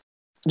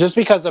 Just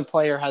because a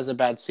player has a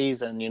bad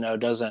season,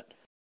 doesn't,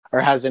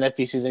 or has an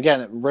iffy season.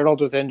 Again, riddled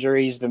with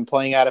injuries, been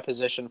playing out of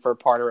position for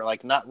part of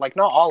it. Not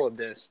all of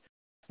this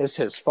is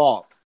his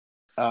fault.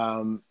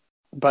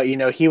 But,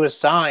 he was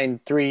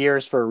signed 3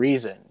 years for a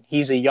reason.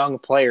 He's a young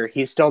player.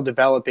 He's still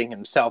developing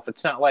himself.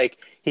 It's not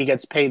like he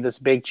gets paid this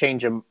big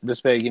change of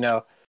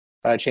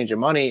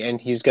money,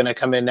 and he's going to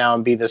come in now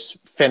and be this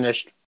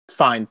finished,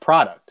 fine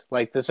product.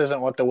 Like, this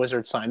isn't what the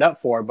Wizards signed up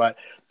for, but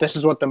this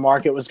is what the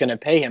market was going to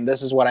pay him.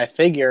 This is what I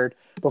figured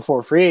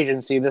before free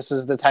agency. This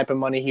is the type of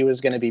money he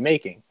was going to be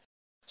making.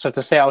 So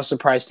to say I was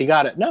surprised he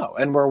got it, no.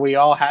 And were we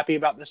all happy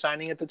about the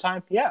signing at the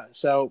time? Yeah.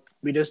 So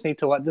we just need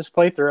to let this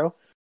play through.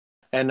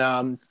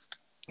 And,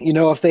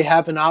 if they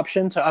have an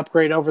option to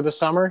upgrade over the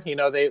summer,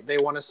 they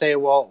want to say,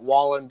 well,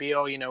 Wall and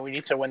Beal, we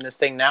need to win this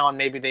thing now, and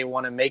maybe they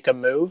want to make a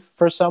move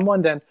for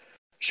someone, then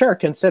sure,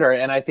 consider it.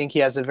 And I think he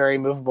has a very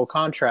movable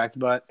contract.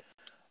 But,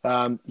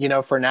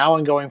 for now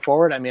and going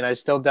forward, I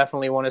still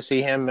definitely want to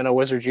see him in a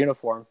Wizards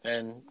uniform.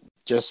 And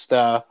just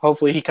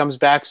hopefully he comes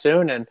back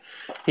soon and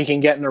he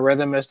can get in a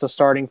rhythm as the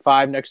starting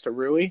five next to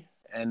Rui.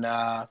 And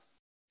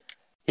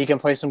he can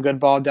play some good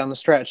ball down the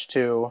stretch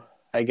to,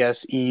 I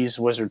guess, ease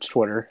Wizards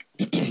Twitter.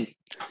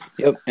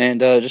 Yep. And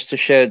just to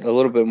shed a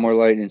little bit more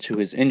light into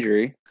his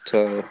injury,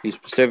 to be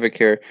specific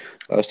here,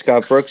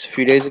 Scott Brooks a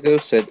few days ago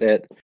said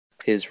that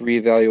his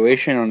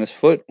reevaluation on his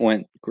foot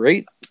went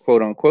great,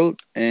 quote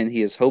unquote, and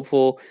he is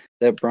hopeful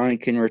that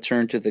Bryant can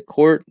return to the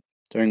court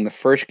during the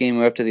first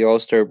game after the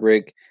All-Star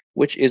break,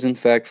 which is in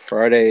fact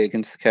Friday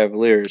against the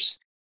Cavaliers,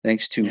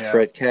 thanks to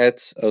Fred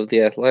Katz of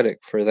The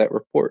Athletic for that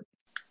report.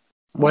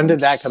 When did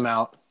that come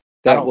out?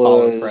 That I don't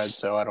follow Fred,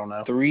 so I don't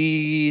know.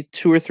 2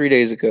 or 3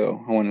 days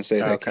ago, I want to say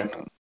that came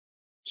out.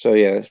 So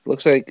yeah, it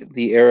looks like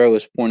the arrow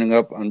is pointing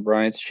up on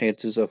Bryant's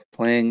chances of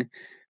playing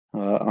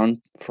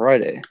on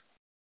Friday.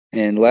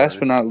 And last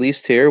but not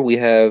least here, we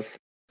have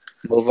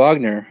Mo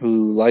Wagner,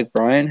 who, like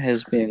Bryant,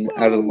 has been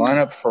out of the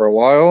lineup for a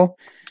while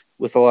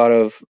with a lot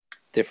of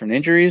different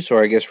injuries,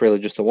 or I guess really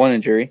just the one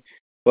injury.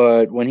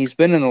 But when he's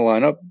been in the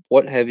lineup,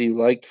 what have you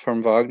liked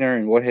from Wagner,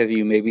 and what have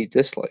you maybe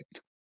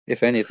disliked,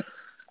 if anything?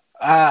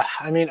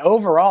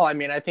 Overall,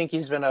 I think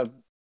he's been a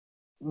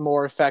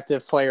more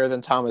effective player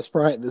than Thomas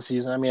Bryant this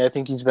season. I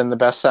think he's been the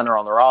best center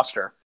on the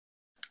roster.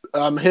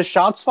 His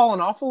shot's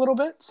fallen off a little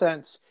bit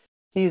since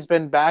he's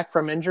been back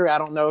from injury. I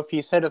don't know if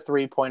he's hit a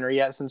three-pointer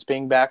yet since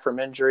being back from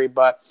injury,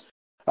 but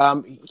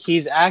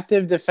he's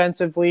active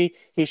defensively.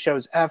 He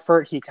shows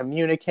effort. He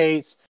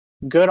communicates.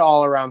 Good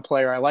all-around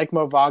player. I like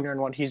Mo Wagner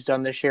and what he's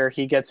done this year.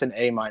 He gets an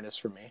A-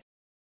 for me.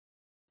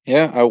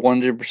 Yeah, I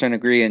 100%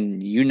 agree.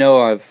 And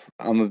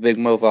I'm a big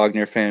Mo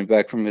Wagner fan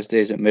back from his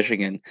days at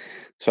Michigan.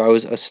 So I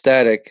was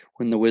ecstatic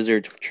when the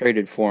Wizards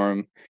traded for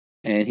him.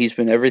 And he's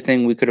been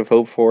everything we could have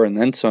hoped for and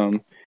then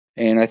some.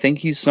 And I think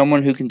he's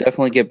someone who can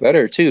definitely get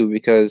better too,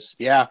 because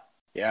he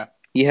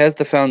has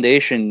the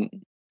foundation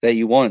that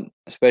you want,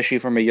 especially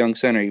from a young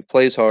center. He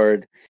plays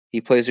hard,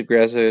 he plays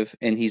aggressive,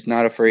 and he's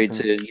not afraid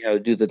to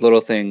do the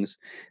little things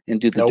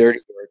and do the dirty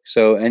work.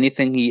 So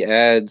anything he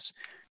adds,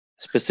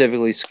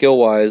 specifically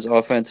skill-wise,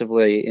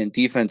 offensively and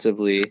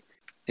defensively,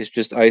 is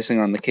just icing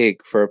on the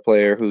cake for a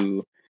player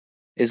who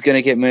is going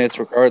to get minutes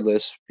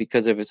regardless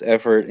because of his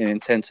effort and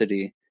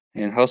intensity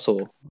and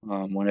hustle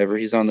whenever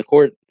he's on the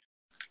court.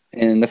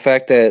 And the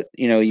fact that,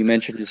 you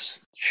mentioned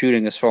his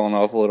shooting has fallen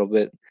off a little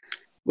bit,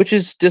 which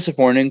is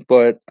disappointing,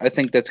 but I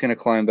think that's going to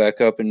climb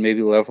back up and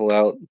maybe level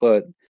out.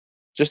 But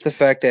just the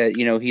fact that,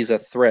 he's a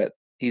threat,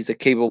 he's a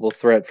capable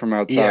threat from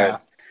outside. Yeah,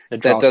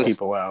 it That draws does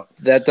people out.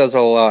 that does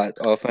a lot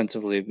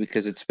offensively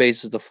because it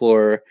spaces the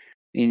floor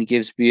and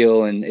gives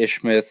Beal and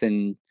Ishmith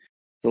and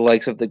the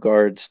likes of the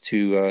guards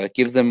to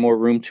gives them more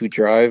room to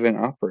drive and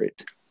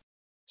operate.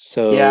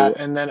 Yeah, So,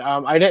 and then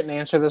I didn't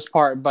answer this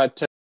part,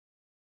 but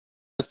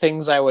the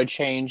things I would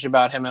change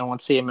about him and want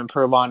to see him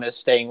improve on is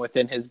staying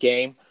within his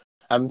game.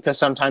 Because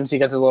sometimes he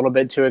gets a little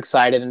bit too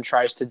excited and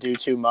tries to do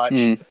too much.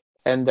 mm,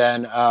 And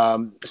then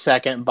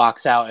second,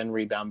 box out and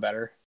rebound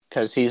better.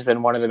 Because he's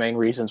been one of the main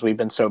reasons we've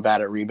been so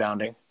bad at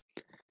rebounding.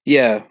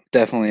 yeah,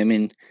 definitely. I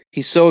mean,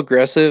 he's so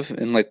aggressive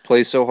and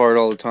plays so hard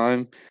all the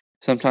time.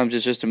 Sometimes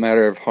it's just a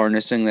matter of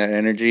harnessing that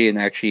energy and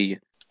actually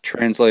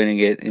translating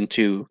it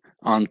into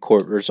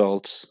on-court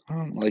results,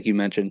 like you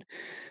mentioned.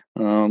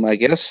 I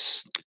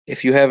guess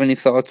if you have any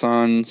thoughts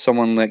on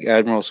someone like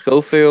Admiral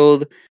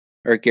Schofield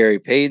or Gary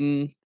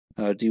Payton,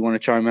 do you want to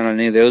chime in on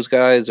any of those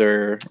guys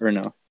or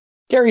no?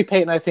 Gary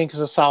Payton, I think, is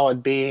a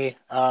solid B.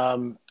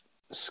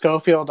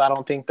 Schofield, I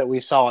don't think that we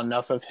saw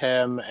enough of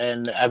him.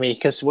 And I mean,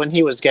 because when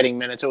he was getting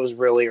minutes, it was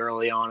really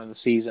early on in the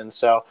season.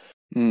 So,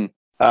 Mm.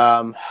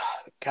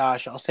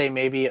 gosh, I'll say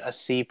maybe a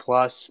C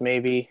plus,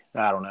 maybe.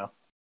 I don't know.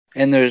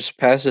 And there's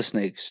Passes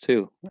Snakes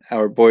too,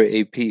 our boy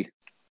AP.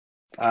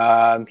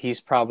 He's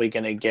probably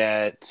going to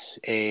get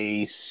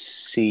a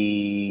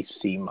C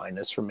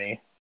minus for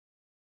me.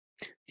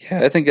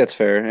 Yeah, I think that's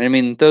fair. I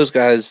mean, those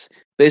guys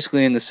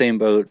basically in the same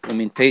boat. I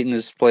mean, Peyton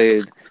has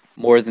played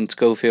more than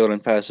Schofield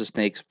and Passes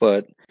Snakes,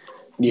 but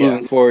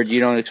moving forward,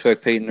 you don't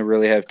expect Peyton to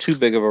really have too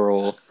big of a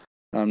role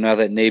now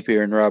that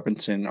Napier and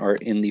Robinson are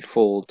in the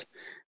fold.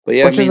 But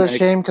yeah, Which is a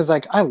shame because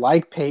I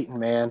like Peyton,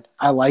 man.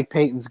 I like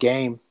Peyton's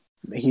game.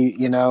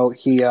 Another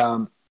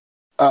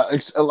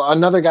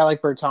guy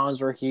like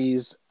Bertans where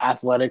he's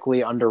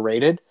athletically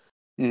underrated.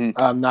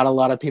 Mm-hmm. Not a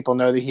lot of people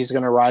know that he's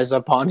going to rise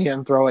up on you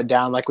and throw it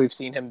down like we've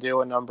seen him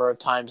do a number of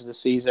times this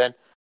season.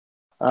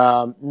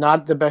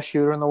 Not the best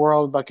shooter in the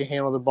world, but can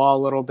handle the ball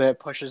a little bit,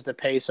 pushes the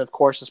pace. Of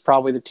course, is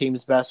probably the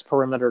team's best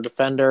perimeter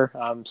defender.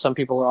 Some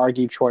people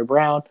argue Troy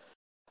Brown,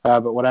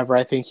 but whatever.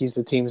 I think he's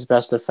the team's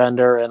best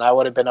defender, and I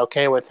would have been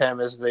okay with him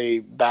as the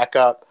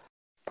backup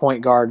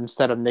point guard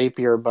instead of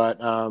Napier. But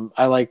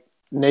I like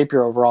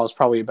Napier overall is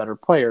probably a better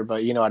player,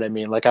 but you know what I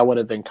mean. Like I would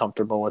have been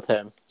comfortable with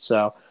him.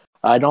 So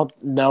I don't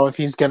know if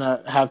he's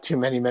gonna have too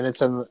many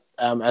minutes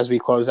as we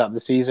close out the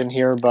season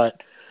here,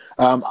 but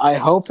I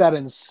hope that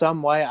in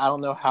some way, I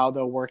don't know how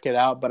they'll work it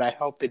out, but I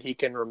hope that he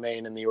can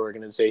remain in the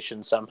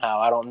organization somehow.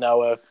 I don't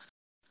know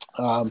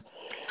if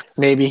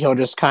maybe he'll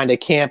just kind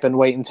of camp and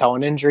wait until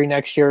an injury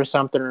next year or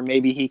something, or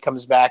maybe he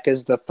comes back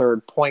as the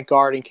third point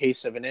guard in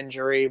case of an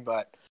injury.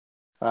 But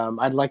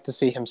I'd like to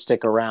see him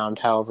stick around.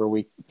 However,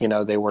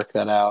 they work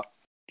that out.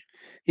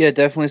 Yeah,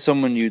 definitely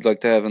someone you'd like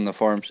to have in the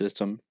farm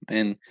system,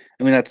 and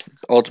I mean that's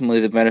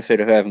ultimately the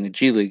benefit of having a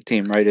G League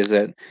team, right? Is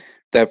that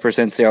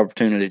presents the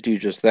opportunity to do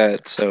just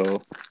that.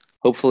 So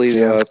hopefully,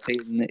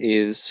 Peyton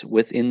is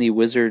within the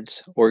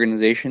Wizards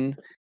organization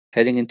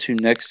heading into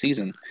next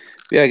season.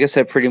 But yeah, I guess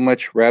that pretty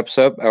much wraps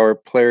up our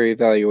player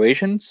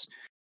evaluations.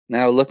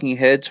 Now, looking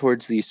ahead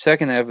towards the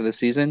second half of the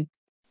season,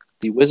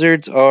 the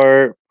Wizards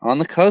are on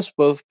the cusp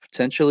of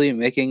potentially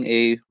making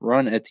a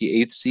run at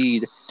the 8th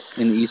seed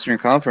in the Eastern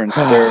Conference.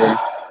 They're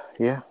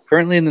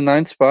currently in the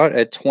 9th spot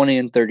at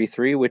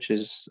 20-33, which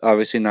is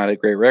obviously not a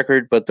great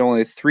record, but they're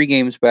only 3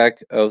 games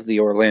back of the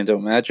Orlando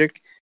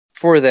Magic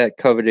for that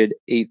coveted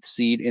 8th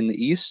seed in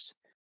the East.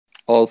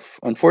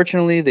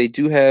 Unfortunately, they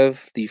do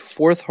have the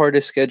 4th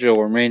hardest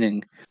schedule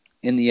remaining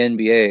in the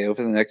NBA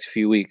over the next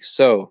few weeks.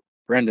 So,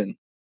 Brendan,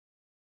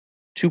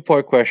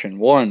 2-part question.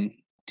 1,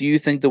 do you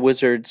think the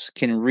Wizards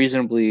can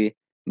reasonably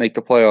make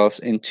the playoffs?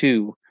 And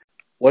 2,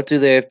 what do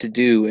they have to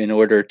do in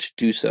order to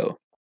do so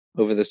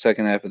over the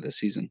second half of the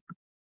season,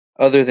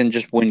 other than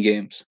just win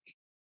games?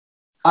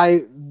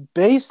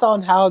 Based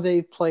on how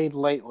they played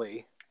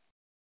lately,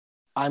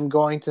 I'm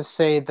going to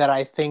say that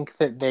I think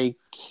that they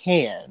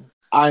can.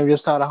 I'm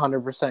just not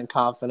 100%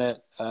 confident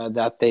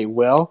that they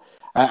will.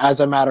 As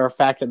a matter of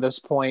fact, at this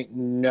point,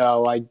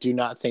 no, I do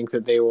not think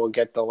that they will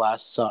get the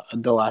last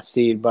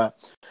seed. But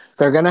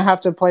they're going to have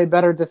to play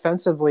better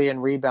defensively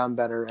and rebound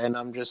better, and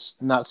I'm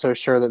just not so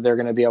sure that they're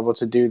going to be able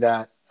to do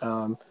that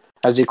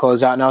as we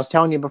close out. And I was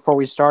telling you before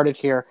we started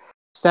here,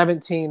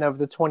 17 of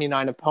the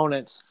 29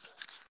 opponents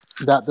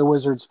that the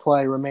Wizards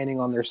play remaining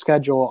on their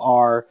schedule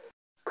are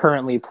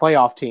currently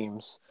playoff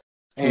teams.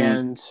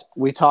 And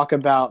we talk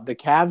about the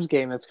Cavs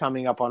game that's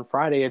coming up on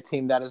Friday, a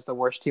team that is the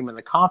worst team in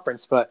the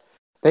conference, but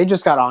they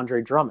just got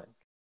Andre Drummond.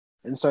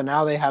 And so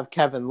now they have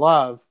Kevin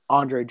Love,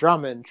 Andre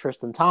Drummond,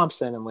 Tristan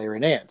Thompson, and Larry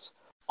Nance,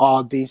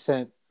 all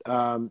decent,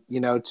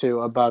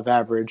 to above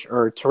average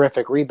or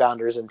terrific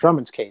rebounders in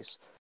Drummond's case.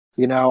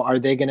 Are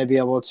they going to be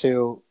able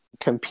to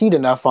compete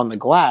enough on the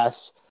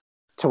glass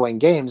to win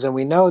games. And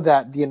we know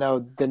that,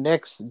 the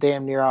Knicks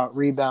damn near out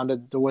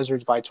rebounded the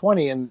Wizards by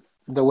 20, and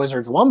the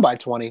Wizards won by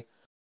 20.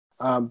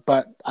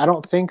 But I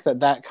don't think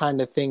that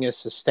kind of thing is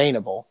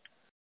sustainable.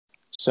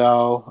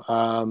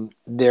 So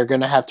they're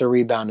going to have to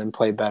rebound and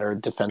play better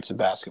defensive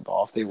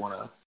basketball if they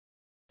want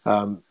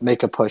to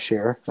make a push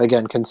here.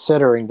 Again,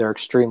 considering their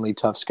extremely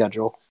tough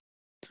schedule.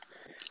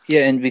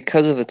 Yeah, and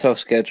because of the tough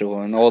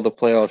schedule and all the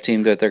playoff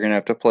teams that they're going to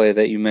have to play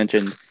that you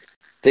mentioned,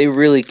 they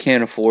really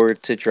can't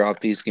afford to drop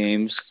these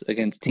games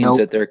against teams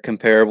that they're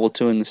comparable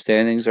to in the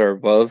standings or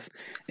above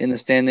in the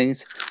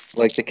standings,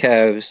 like the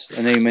Cavs.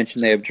 I know you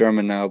mentioned they have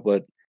Drummond now,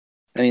 but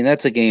I mean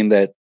that's a game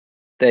that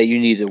you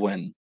need to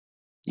win.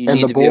 You and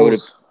need the to Bulls. be able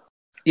to,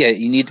 yeah,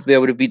 you need to be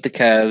able to beat the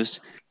Cavs.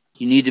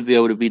 You need to be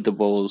able to beat the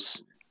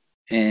Bulls,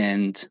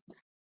 and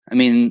I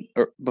mean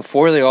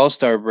before the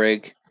All-Star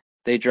break,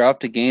 they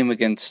dropped a game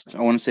against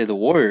I want to say the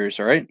Warriors,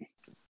 right?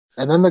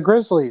 And then the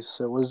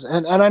Grizzlies. It was,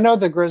 and I know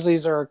the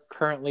Grizzlies are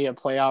currently a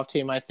playoff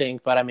team, I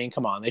think, but I mean,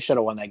 come on, they should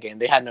have won that game.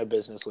 They had no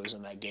business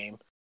losing that game.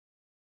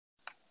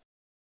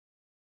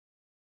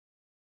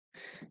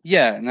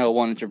 Yeah, no,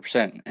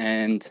 100%.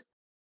 And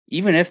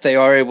even if they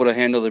are able to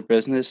handle their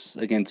business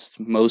against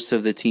most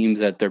of the teams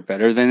that they're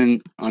better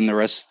than on the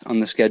rest on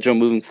the schedule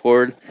moving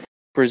forward,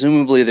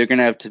 presumably they're going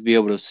to have to be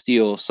able to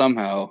steal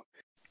somehow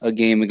a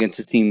game against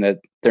a team that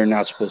they're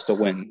not supposed to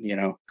win,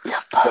 Yep.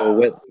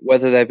 So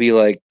whether that be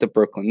like the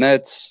Brooklyn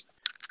Nets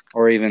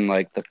or even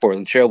like the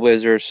Portland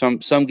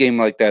Trailblazers, some game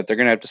like that, they're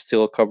going to have to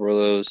steal a couple of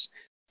those,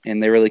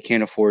 and they really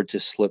can't afford to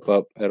slip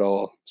up at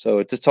all. So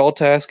it's a tall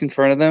task in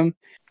front of them.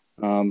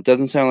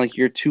 Doesn't sound like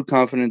you're too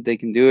confident they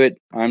can do it.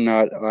 I'm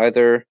not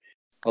either,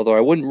 although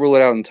I wouldn't rule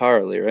it out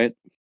entirely, right?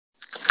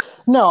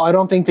 No, I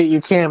don't think that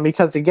you can,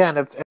 because again,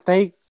 if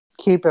they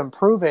keep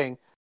improving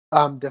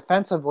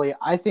defensively,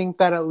 I think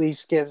that at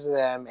least gives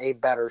them a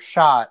better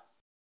shot,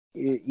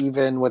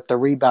 even with the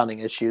rebounding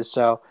issues.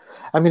 So,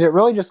 I mean, it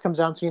really just comes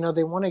down to,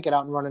 they want to get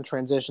out and run in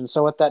transition.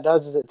 So what that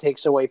does is it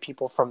takes away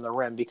people from the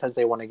rim because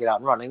they want to get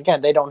out and run. And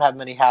again, they don't have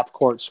many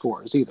half-court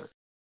scores either.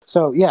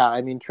 So, yeah,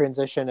 I mean,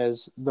 transition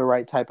is the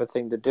right type of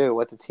thing to do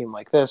with a team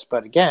like this.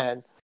 But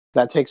again,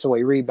 that takes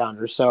away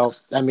rebounders. So,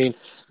 I mean,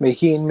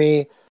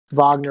 Mahinmi,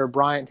 Wagner,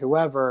 Bryant,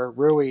 whoever,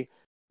 Rui,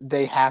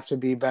 they have to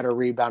be better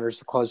rebounders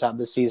to close out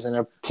the season.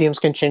 If teams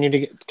continue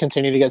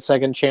to get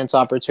second chance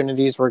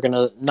opportunities, we're going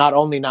to not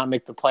only not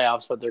make the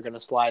playoffs, but they're going to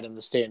slide in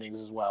the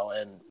standings as well,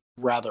 and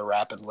rather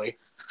rapidly.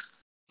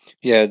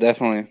 Yeah,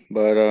 definitely.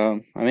 But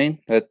I mean,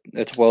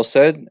 that's well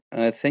said.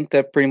 I think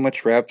that pretty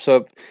much wraps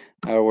up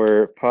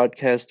our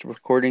podcast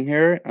recording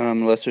here.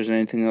 Unless there's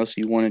anything else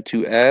you wanted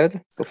to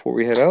add before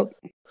we head out.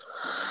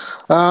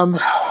 No,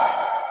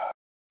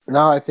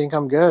 I think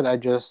I'm good. I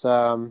just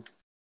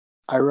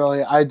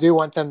I do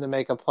want them to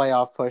make a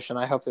playoff push, and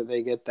I hope that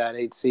they get that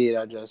 8 seed.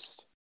 I'm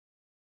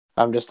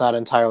just not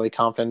entirely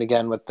confident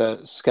again with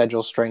the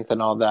schedule strength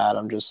and all that.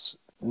 I'm just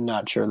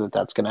not sure that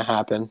that's going to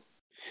happen.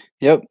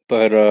 Yep,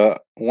 but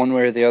one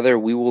way or the other,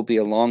 we will be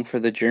along for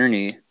the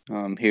journey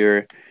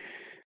here.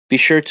 Be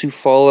sure to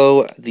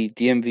follow the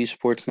DMV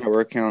Sports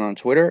Network account on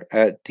Twitter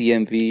at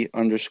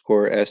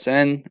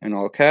DMV_SN in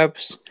all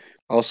caps.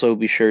 Also,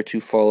 be sure to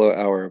follow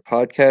our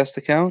podcast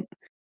account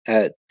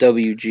at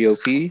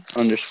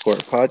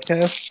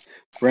WGOP_podcast.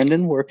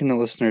 Brendan, where can the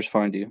listeners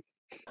find you?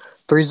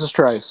 Threes is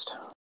traced.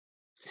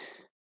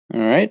 All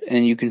right,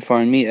 and you can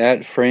find me at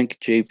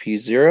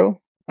FrankJP0.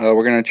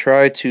 We're going to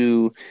try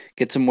to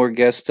get some more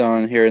guests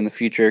on here in the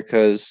future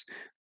because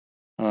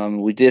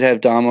we did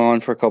have Dom on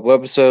for a couple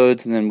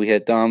episodes, and then we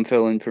had Dom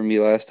fill in for me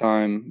last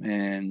time,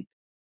 and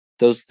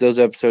those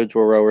episodes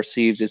were well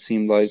received, it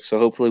seemed like. So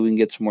hopefully we can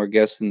get some more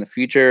guests in the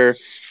future.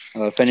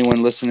 If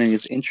anyone listening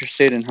is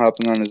interested in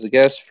hopping on as a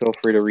guest, feel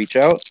free to reach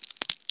out,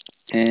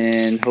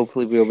 and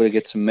hopefully we'll be able to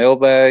get some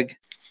mailbag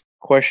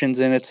questions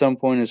in at some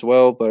point as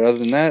well. But other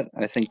than that,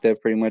 I think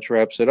that pretty much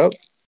wraps it up.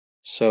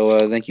 So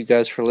thank you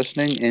guys for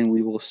listening, and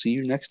we will see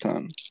you next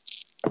time.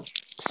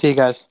 See you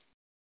guys.